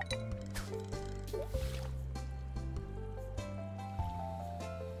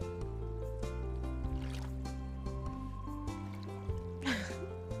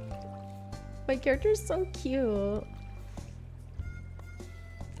 My character is so cute.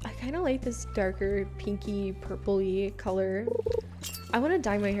 I kind of like this darker pinky purpley color. I want to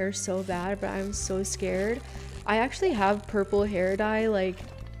dye my hair so bad, but I'm so scared. I actually have purple hair dye, like,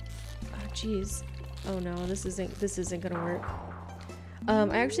 oh jeez. Oh no, this isn't gonna work.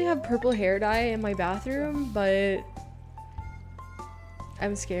 I actually have purple hair dye in my bathroom, but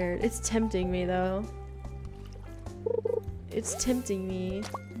I'm scared. It's tempting me though. It's tempting me.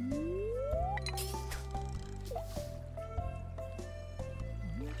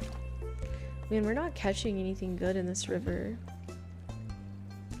 Man, we're not catching anything good in this river.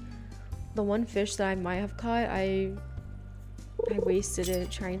 The one fish that I might have caught, I wasted it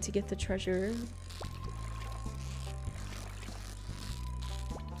trying to get the treasure.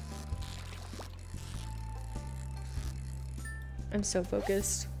 I'm so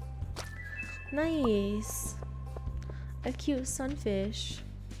focused. Nice. A cute sunfish.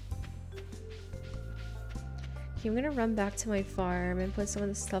 Okay, I'm gonna run back to my farm and put some of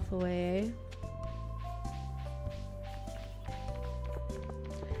the stuff away.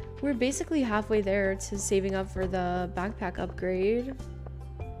 We're basically halfway there to saving up for the backpack upgrade.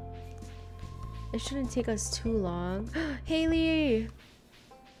 It shouldn't take us too long. Haley!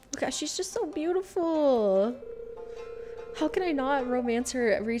 Look at, she's just so beautiful. How can I not romance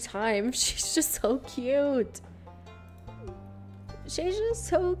her every time? She's just so cute. She's just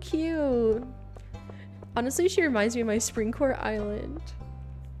so cute. Honestly, she reminds me of my Springcore island.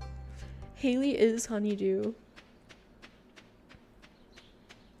 Haley is Honeydew.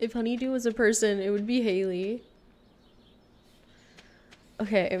 If Honeydew was a person, it would be Haley.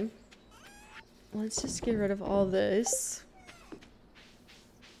 Okay. Let's just get rid of all this.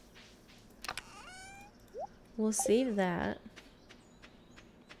 We'll save that.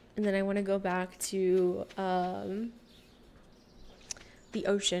 And then I want to go back to the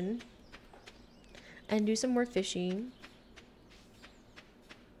ocean and do some more fishing.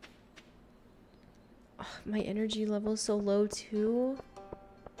 Oh, my energy level is so low too.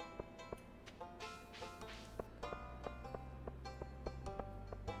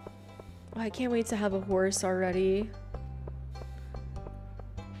 Oh, I can't wait to have a horse already.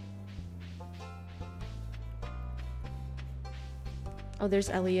 Oh, there's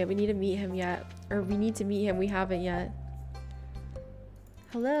Elliot. We need to meet him yet. Or we need to meet him. We haven't yet.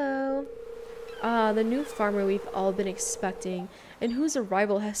 Hello. The new farmer we've all been expecting and whose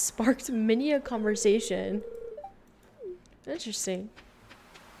arrival has sparked many a conversation. Interesting.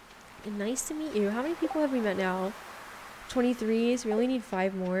 And nice to meet you. How many people have we met now? 23, so we only need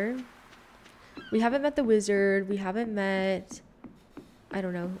 5 more. We haven't met the wizard. We haven't met I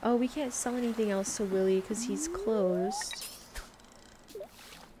don't know. Oh, we can't sell anything else to Willie because he's closed.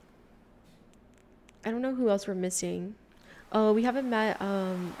 I don't know who else we're missing. Oh, we haven't met,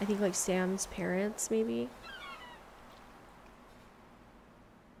 I think like Sam's parents, maybe.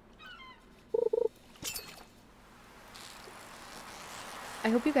 I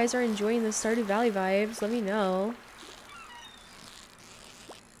hope you guys are enjoying the Stardew Valley vibes. Let me know.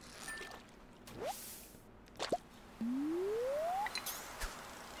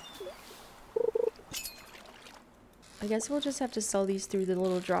 I guess we'll just have to sell these through the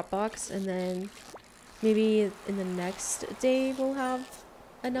little drop box, and then maybe in the next day we'll have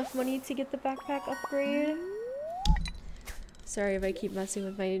enough money to get the backpack upgrade. Sorry if I keep messing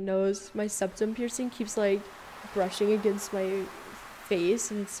with my nose. My septum piercing keeps like brushing against my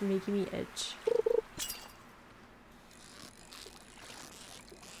face and it's making me itch.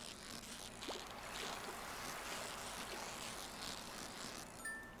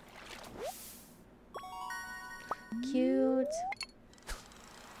 Cute.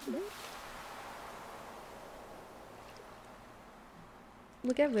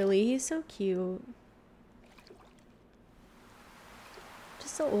 Look at Willie, he's so cute.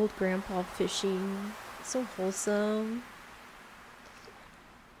 Just so old grandpa fishing. So wholesome.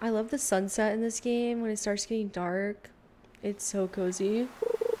 I love the sunset in this game when it starts getting dark. It's so cozy.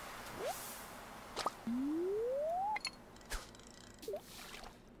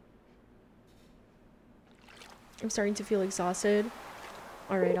 I'm starting to feel exhausted.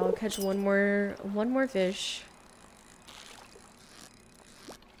 Alright, I'll catch one more fish.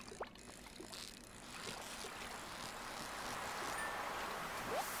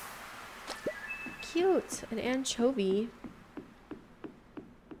 Cute! An anchovy.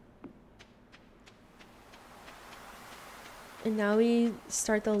 And now we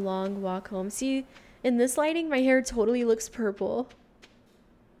start the long walk home. See, in this lighting, my hair totally looks purple.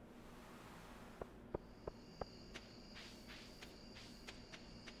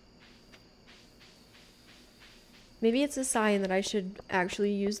 Maybe it's a sign that I should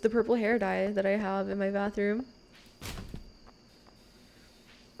actually use the purple hair dye that I have in my bathroom.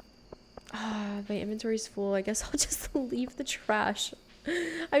 Ah, my inventory's full. I guess I'll just leave the trash.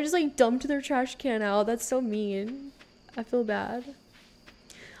 I just like dumped their trash can out. That's so mean. I feel bad.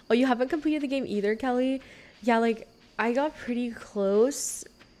 Oh, you haven't completed the game either, Kelly? Yeah, like I got pretty close,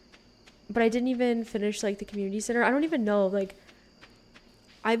 but I didn't even finish like the community center. I don't even know, like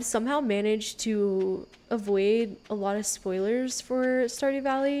I've somehow managed to avoid a lot of spoilers for Stardew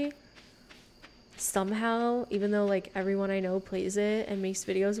Valley. Somehow, even though like everyone I know plays it and makes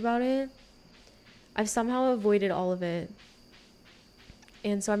videos about it, I've somehow avoided all of it.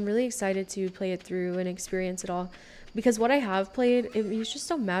 And so I'm really excited to play it through and experience it all. Because what I have played, it's just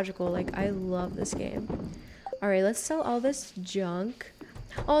so magical. Like, I love this game. Alright, let's sell all this junk.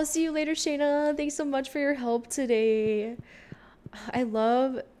 Oh, I'll see you later, Shayna. Thanks so much for your help today. I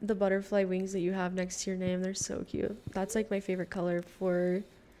love the butterfly wings that you have next to your name. They're so cute. That's like my favorite color for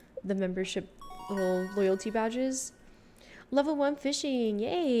the membership little loyalty badges. Level 1 fishing.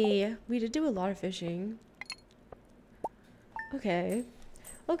 Yay! We did do a lot of fishing. Okay.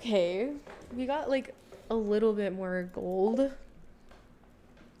 Okay. We got like a little bit more gold.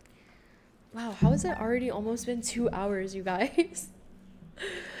 Wow, how has it already almost been 2 hours, you guys?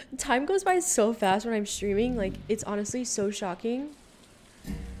 Time goes by so fast when I'm streaming. Like, it's honestly so shocking.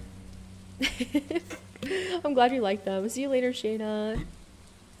 I'm glad you like them. See you later, Shayna.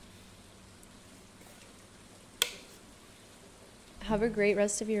 Have a great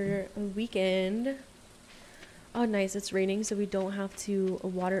rest of your weekend. Oh, nice. It's raining, so we don't have to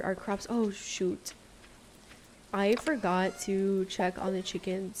water our crops. Oh, shoot. I forgot to check on the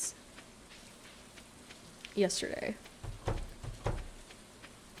chickens yesterday.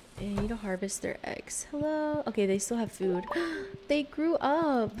 I need to harvest their eggs. Hello. Okay, they still have food. They grew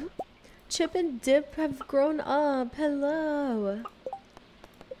up. Chip and Dip have grown up. Hello.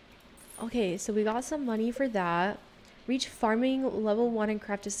 Okay, so we got some money for that. Reach farming level 1 and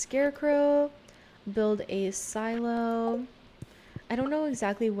craft a scarecrow. Build a silo. I don't know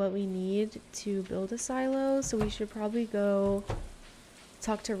exactly what we need to build a silo, so we should probably go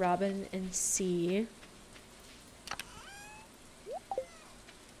talk to Robin and see.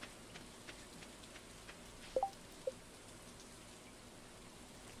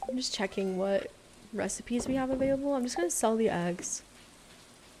 I'm just checking what recipes we have available. I'm just gonna sell the eggs.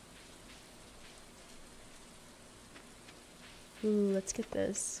 Ooh, let's get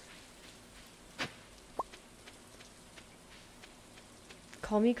this.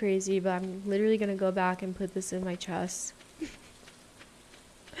 Call me crazy, but I'm literally gonna go back and put this in my chest.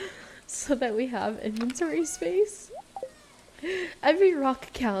 So that we have inventory space. Every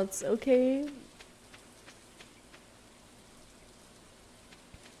rock counts, okay?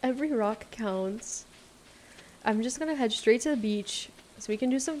 Every rock counts. I'm just gonna head straight to the beach so we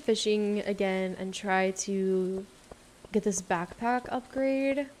can do some fishing again and try to get this backpack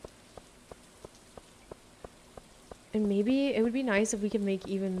upgrade. And maybe it would be nice if we could make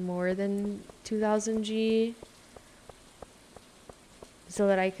even more than 2000 G so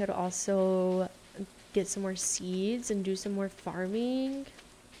that I could also get some more seeds and do some more farming.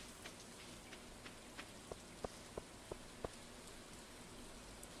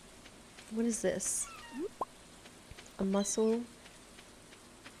 What is this? A mussel?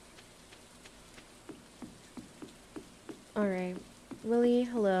 Alright. Willie,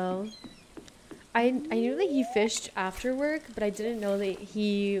 hello. I knew that he fished after work, but I didn't know that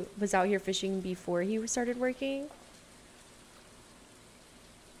he was out here fishing before he started working.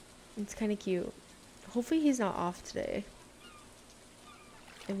 It's kind of cute. Hopefully he's not off today.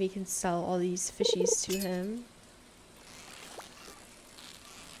 And we can sell all these fishies to him.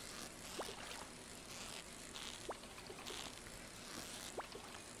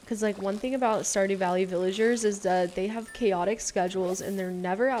 Because, like, one thing about Stardew Valley villagers is that they have chaotic schedules and they're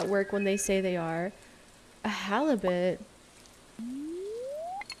never at work when they say they are. A halibut.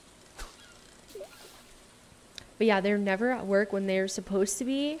 But yeah, they're never at work when they're supposed to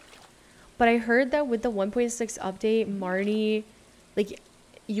be. But I heard that with the 1.6 update, Marnie, like,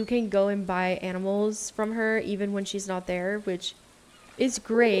 you can go and buy animals from her even when she's not there, which is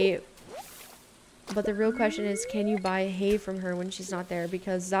great. But the real question is, can you buy hay from her when she's not there?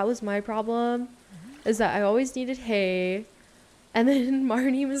 Because that was my problem, is that I always needed hay. And then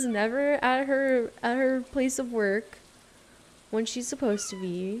Marnie was never at her place of work when she's supposed to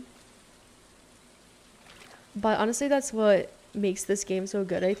be. But honestly, that's what makes this game so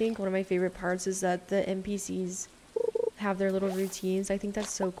good, I think. One of my favorite parts is that the NPCs have their little routines. I think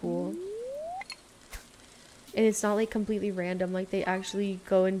that's so cool. And it's not like completely random, like they actually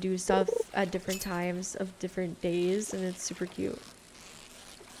go and do stuff at different times of different days, and it's super cute.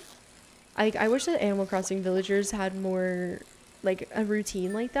 I wish that Animal Crossing villagers had more, like, a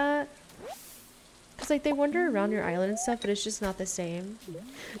routine like that. Because, like, they wander around your island and stuff, but it's just not the same.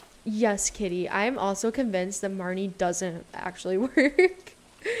 Yes, Kitty. I'm also convinced that Marnie doesn't actually work.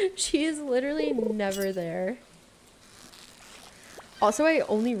 She is literally never there. Also, I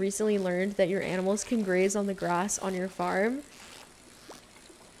only recently learned that your animals can graze on the grass on your farm.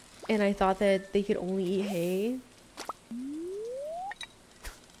 And I thought that they could only eat hay.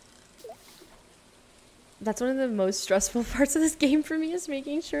 That's one of the most stressful parts of this game for me, is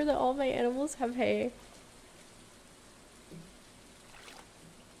making sure that all my animals have hay.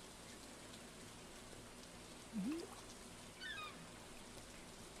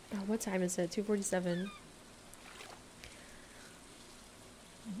 Oh, what time is it? 2:47.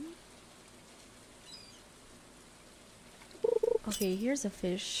 Okay, here's a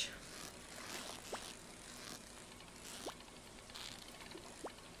fish.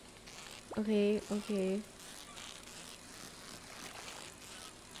 Okay, okay.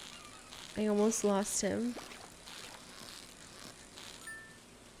 I almost lost him.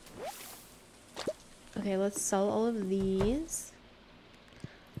 Okay, let's sell all of these.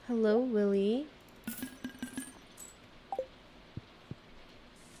 Hello, Willie.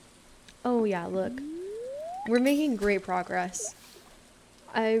 Oh yeah, look. We're making great progress.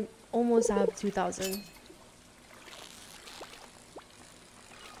 I almost have 2,000.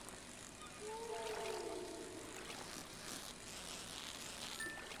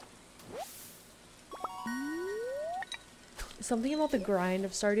 Something about the grind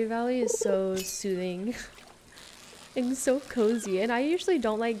of Stardew Valley is so soothing and so cozy. And I usually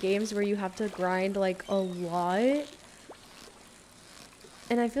don't like games where you have to grind like a lot.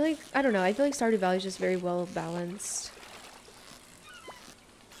 And I feel like, I don't know, I feel like Stardew Valley is just very well balanced.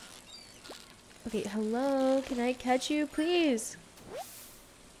 Okay, hello, can I catch you, please?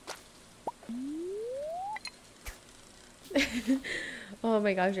 Oh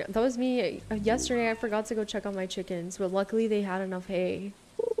my gosh, that was me. Yesterday I forgot to go check on my chickens, but luckily they had enough hay.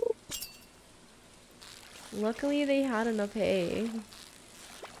 Luckily they had enough hay.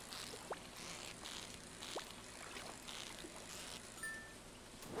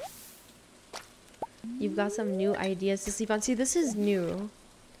 You've got some new ideas to sleep on. See, this is new.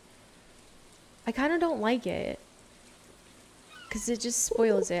 I kind of don't like it, because it just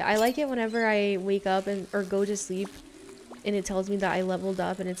spoils it. I like it whenever I wake up or go to sleep and it tells me that I leveled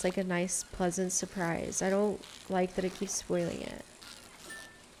up, and it's like a nice, pleasant surprise. I don't like that it keeps spoiling it.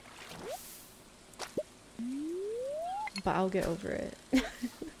 But I'll get over it.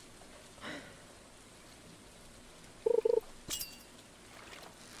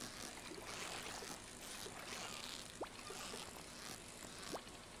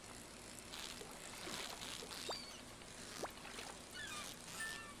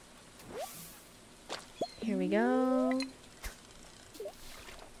 Here we go.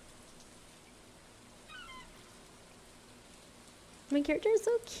 My character is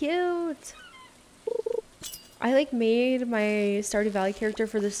so cute. I like made my Stardew Valley character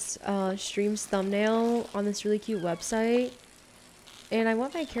for this stream's thumbnail on this really cute website. And I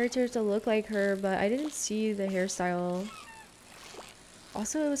want my character to look like her, but I didn't see the hairstyle.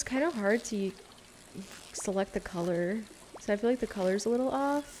 Also, it was kind of hard to select the color. So I feel like the color's a little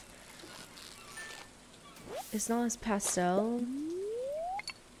off. It's not as pastel.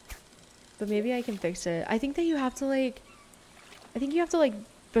 But maybe I can fix it. I think that you have to like...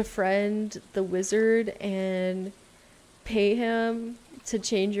 befriend the wizard and pay him to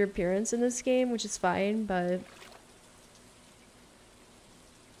change your appearance in this game, which is fine, but...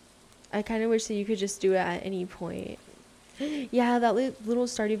 I kind of wish that you could just do it at any point. Yeah, that little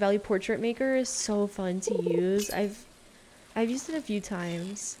Stardew Valley portrait maker is so fun to use. I've used it a few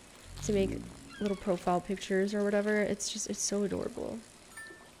times to make little profile pictures or whatever. It's so adorable.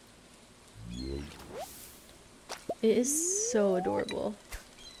 It is so adorable.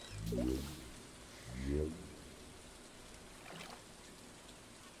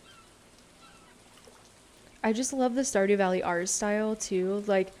 I just love the Stardew Valley art style too.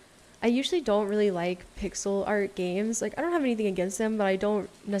 Like, I usually don't really like pixel art games. Like, I don't have anything against them, but I don't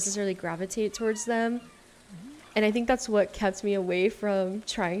necessarily gravitate towards them. And I think that's what kept me away from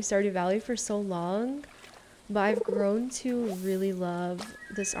trying Stardew Valley for so long. But I've grown to really love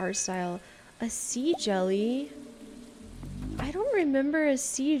this art style. A sea jelly? I don't remember a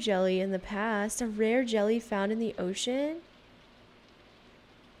sea jelly in the past. A rare jelly found in the ocean?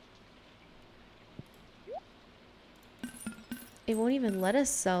 It won't even let us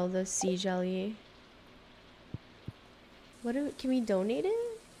sell the sea jelly. Can we donate it?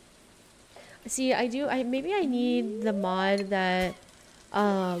 See, maybe I need the mod that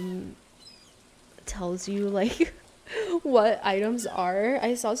tells you like what items are.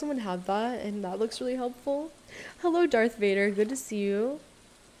 I saw someone have that and that looks really helpful. Hello Darth Vader, good to see you.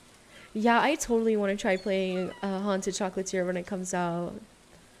 Yeah, I totally want to try playing Haunted Chocolatier when it comes out.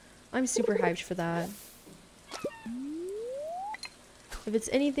 I'm super hyped for that. If it's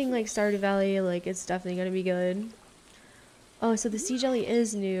anything like Stardew Valley, like, it's definitely gonna be good. Oh, so the sea jelly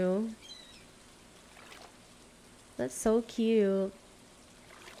is new. That's so cute.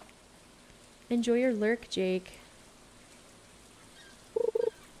 Enjoy your lurk, Jake.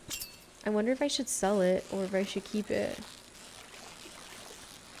 I wonder if I should sell it or if I should keep it.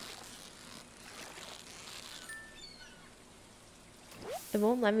 It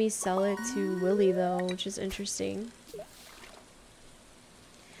won't let me sell it to Willy though, which is interesting.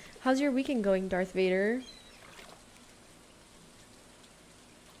 How's your weekend going, Darth Vader?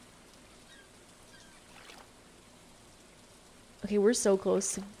 Okay, we're so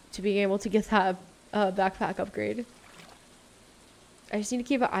close to being able to get that backpack upgrade. I just need to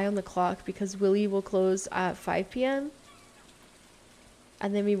keep an eye on the clock because Willy will close at 5 p.m.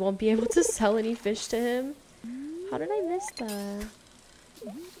 And then we won't be able to sell any fish to him. How did I miss that?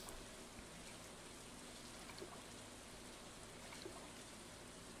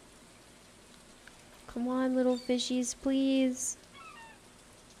 Come on, little fishies, please.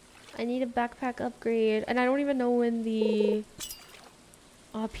 I need a backpack upgrade. And I don't even know when the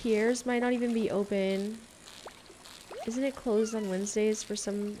Pierre's might not even be open. Isn't it closed on Wednesdays for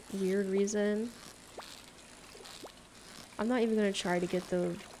some weird reason? I'm not even gonna try to get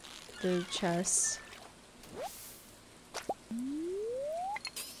the chests.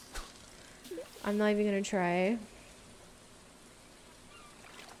 I'm not even gonna try.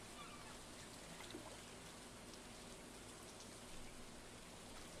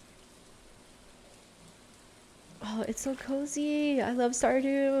 Oh, it's so cozy. I love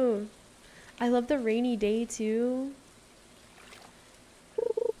Stardew. I love the rainy day too.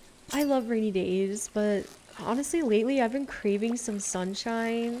 I love rainy days, but honestly lately I've been craving some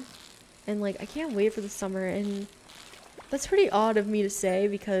sunshine and like I can't wait for the summer, and that's pretty odd of me to say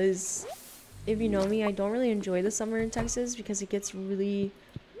because if you know me, I don't really enjoy the summer in Texas because it gets really,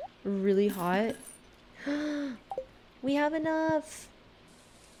 really hot. We have enough.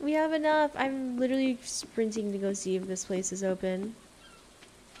 We have enough. I'm literally sprinting to go see if this place is open.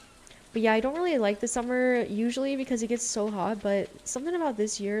 But yeah, I don't really like the summer usually because it gets so hot, but something about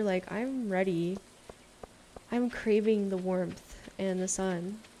this year, like, I'm ready. I'm craving the warmth and the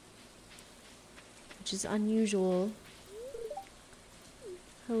sun, which is unusual.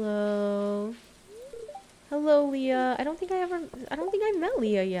 Hello. Hello, Leah. I don't think I met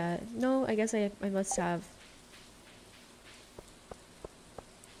Leah yet. No, I guess I must have.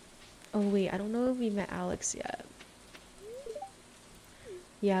 Oh wait, I don't know if we met Alex yet.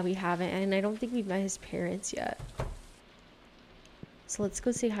 Yeah, we haven't, and I don't think we've met his parents yet. So let's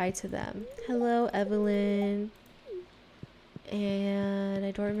go say hi to them. Hello, Evelyn. And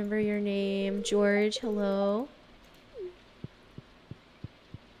I don't remember your name. George, hello.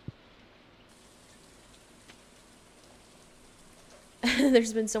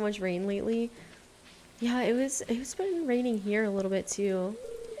 There's been so much rain lately. Yeah, it's been raining here a little bit too.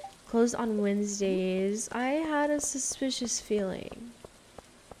 Closed on Wednesdays. I had a suspicious feeling.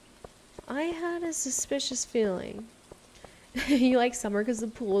 You like summer because the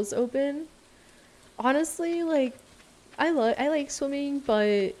pool is open? Honestly, like, I like swimming,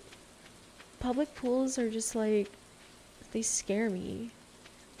 but public pools are just like, they scare me.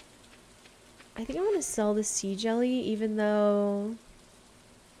 I think I'm gonna sell the sea jelly, even though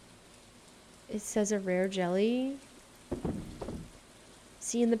it says a rare jelly.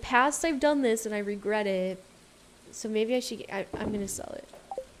 See, in the past I've done this and I regret it. So maybe I'm gonna sell it.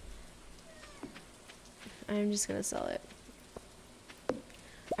 I'm just gonna sell it.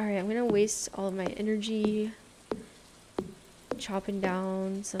 Alright, I'm gonna waste all of my energy chopping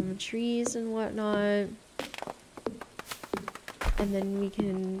down some trees and whatnot. And then we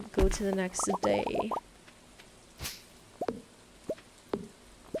can go to the next day.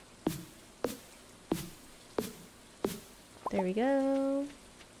 There we go.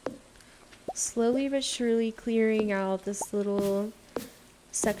 Slowly but surely clearing out this little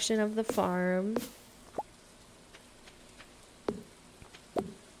section of the farm.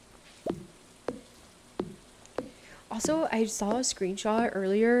 Also, I saw a screenshot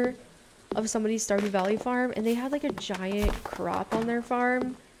earlier of somebody's Stardew Valley farm, and they had like a giant crop on their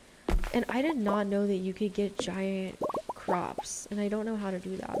farm. And I did not know that you could get giant crops, and I don't know how to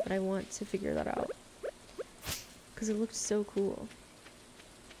do that, but I want to figure that out. Because it looked so cool.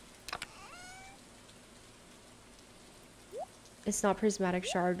 It's not prismatic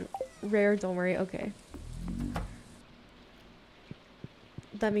shard. Rare, don't worry. Okay.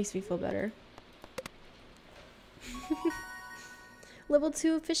 That makes me feel better. Level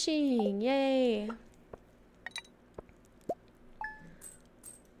 2 fishing! Yay!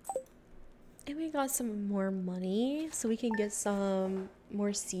 And we got some more money, so we can get some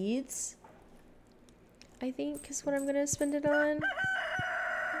more seeds. I think is what I'm gonna spend it on.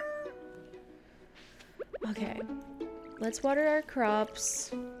 Okay. Let's water our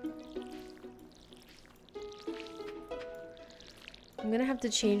crops. I'm gonna have to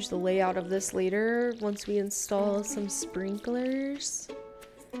change the layout of this later once we install some sprinklers.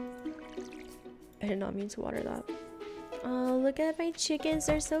 I did not mean to water that. Oh, look at my chickens,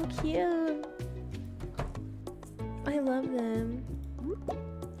 they're so cute. I love them.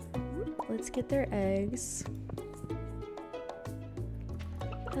 Let's get their eggs.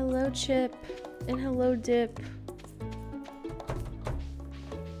 Hello, Chip. And hello, Dip.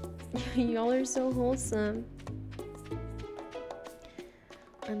 Y'all are so wholesome.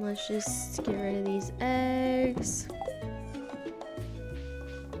 And let's just get rid of these eggs.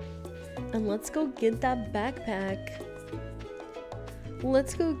 And let's go get that backpack.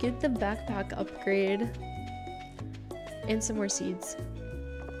 Let's go get the backpack upgrade. And some more seeds.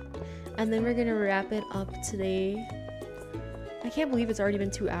 And then we're gonna wrap it up today. I can't believe it's already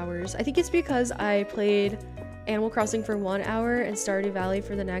been 2 hours. I think it's because I played Animal Crossing for 1 hour and Stardew Valley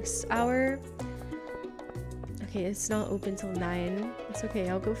for the next hour. Okay, it's not open till 9. It's okay,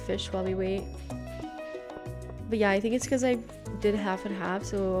 I'll go fish while we wait. But yeah, I think it's because I did half and half,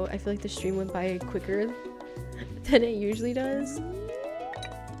 so I feel like the stream went by quicker than it usually does.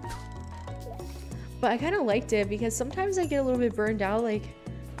 But I kind of liked it because sometimes I get a little bit burned out like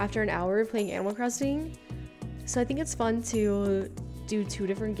after an hour playing Animal Crossing. So I think it's fun to do 2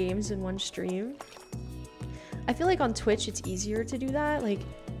 different games in one stream. I feel like on Twitch it's easier to do that, like,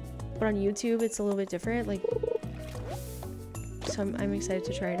 but on YouTube it's a little bit different, like. So I'm excited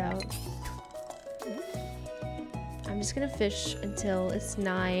to try it out. I'm just gonna fish until it's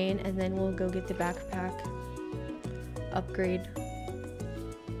 9 and then we'll go get the backpack upgrade.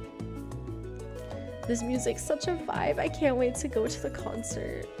 This music's such a vibe. I can't wait to go to the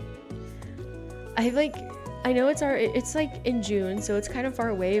concert. I know it's like in June, so it's kind of far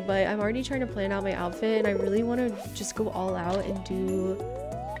away, but I'm already trying to plan out my outfit and I really want to just go all out and do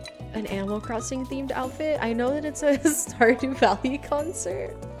an Animal Crossing themed outfit. I know that it's a Stardew Valley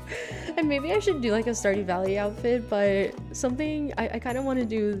concert and maybe I should do like a Stardew Valley outfit, but something I kind of want to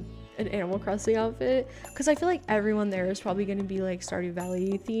do an Animal Crossing outfit because I feel like everyone there is probably going to be like Stardew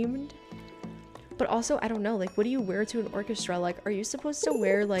Valley themed. But also, I don't know, like, what do you wear to an orchestra? Like, are you supposed to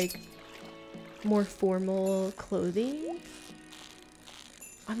wear like more formal clothing?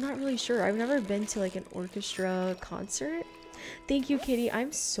 I'm not really sure. I've never been to like an orchestra concert. Thank you, Kitty.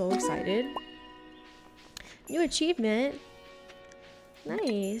 I'm so excited. New achievement.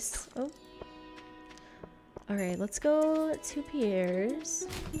 Nice. Oh. Alright, let's go to Pierre's.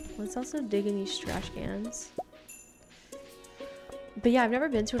 Let's also dig in these trash cans. But yeah, I've never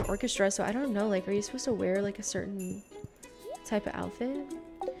been to an orchestra, so I don't know. Like, are you supposed to wear like a certain type of outfit?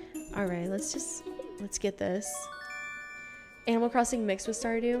 Alright, let's get this. Animal Crossing mixed with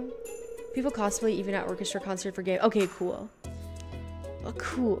Stardew. People cosplay even at orchestra concert for game. Okay, cool. Oh,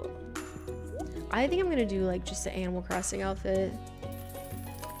 cool. I think I'm gonna do like just an Animal Crossing outfit.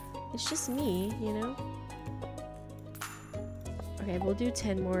 It's just me, you know? Okay, we'll do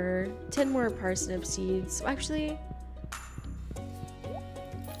 10 more parsnip seeds. Actually,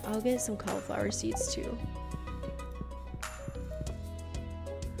 I'll get some cauliflower seeds too.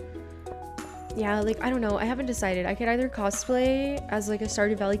 Yeah, like, I don't know. I haven't decided. I could either cosplay as like a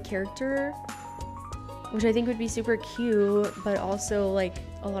Stardew Valley character, which I think would be super cute, but also like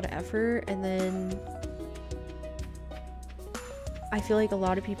a lot of effort. And then I feel like a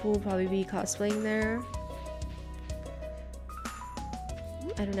lot of people will probably be cosplaying there.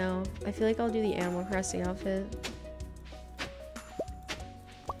 I don't know. I feel like I'll do the Animal Crossing outfit.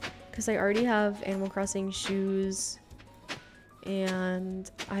 Because I already have Animal Crossing shoes.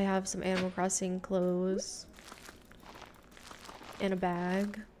 And I have some Animal Crossing clothes. And a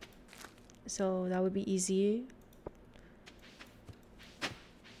bag. So that would be easy.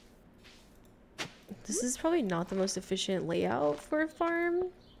 This is probably not the most efficient layout for a farm.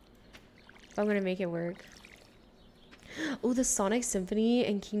 But I'm gonna make it work. Oh, the Sonic Symphony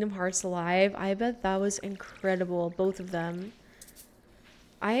and Kingdom Hearts Live. I bet that was incredible, both of them.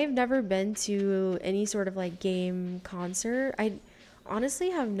 I have never been to any sort of like game concert. I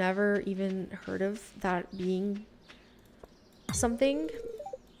honestly have never even heard of that being something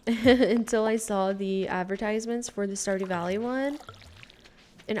until I saw the advertisements for the Stardew Valley one.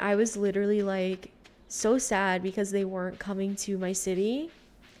 And I was literally like so sad because they weren't coming to my city.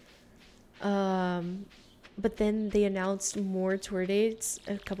 But then they announced more tour dates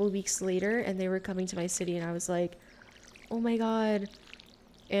a couple of weeks later and they were coming to my city and I was like, oh my god.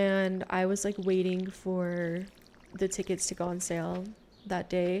 And I was like waiting for the tickets to go on sale that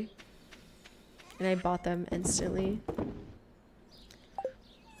day. And I bought them instantly.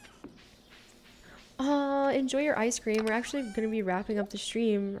 Enjoy your ice cream. We're actually going to be wrapping up the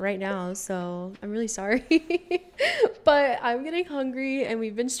stream right now, so I'm really sorry. But I'm getting hungry and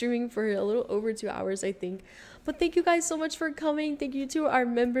we've been streaming for a little over 2 hours, I think. But thank you guys so much for coming. Thank you to our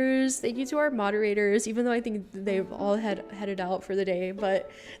members. Thank you to our moderators, even though I think they've all headed out for the day.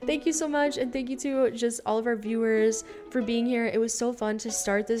 But thank you so much. And thank you to just all of our viewers for being here. It was so fun to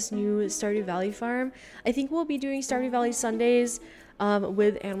start this new Stardew Valley farm. I think we'll be doing Stardew Valley Sundays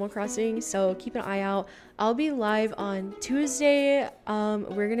with Animal Crossing, so keep an eye out. I'll be live on Tuesday.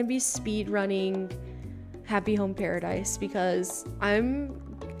 We're gonna be speed running Happy Home Paradise because I'm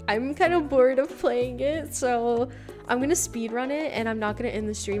kind of bored of playing it, so I'm gonna speed run it and I'm not gonna end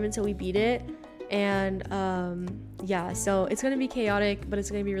the stream until we beat it. And yeah, so it's gonna be chaotic, but it's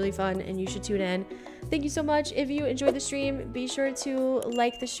gonna be really fun and you should tune in. Thank you so much. If you enjoyed the stream, be sure to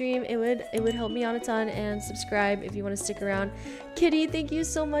like the stream. It would help me out a ton, and subscribe if you want to stick around. Kitty, thank you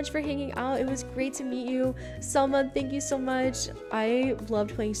so much for hanging out. It was great to meet you. Selma, thank you so much. I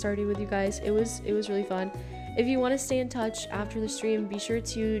loved playing Stardew with you guys. It was really fun. If you want to stay in touch after the stream, be sure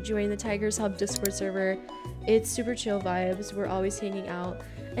to join the Tigers Hub Discord server. It's super chill vibes. We're always hanging out.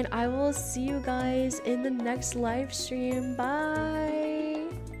 And I will see you guys in the next live stream. Bye!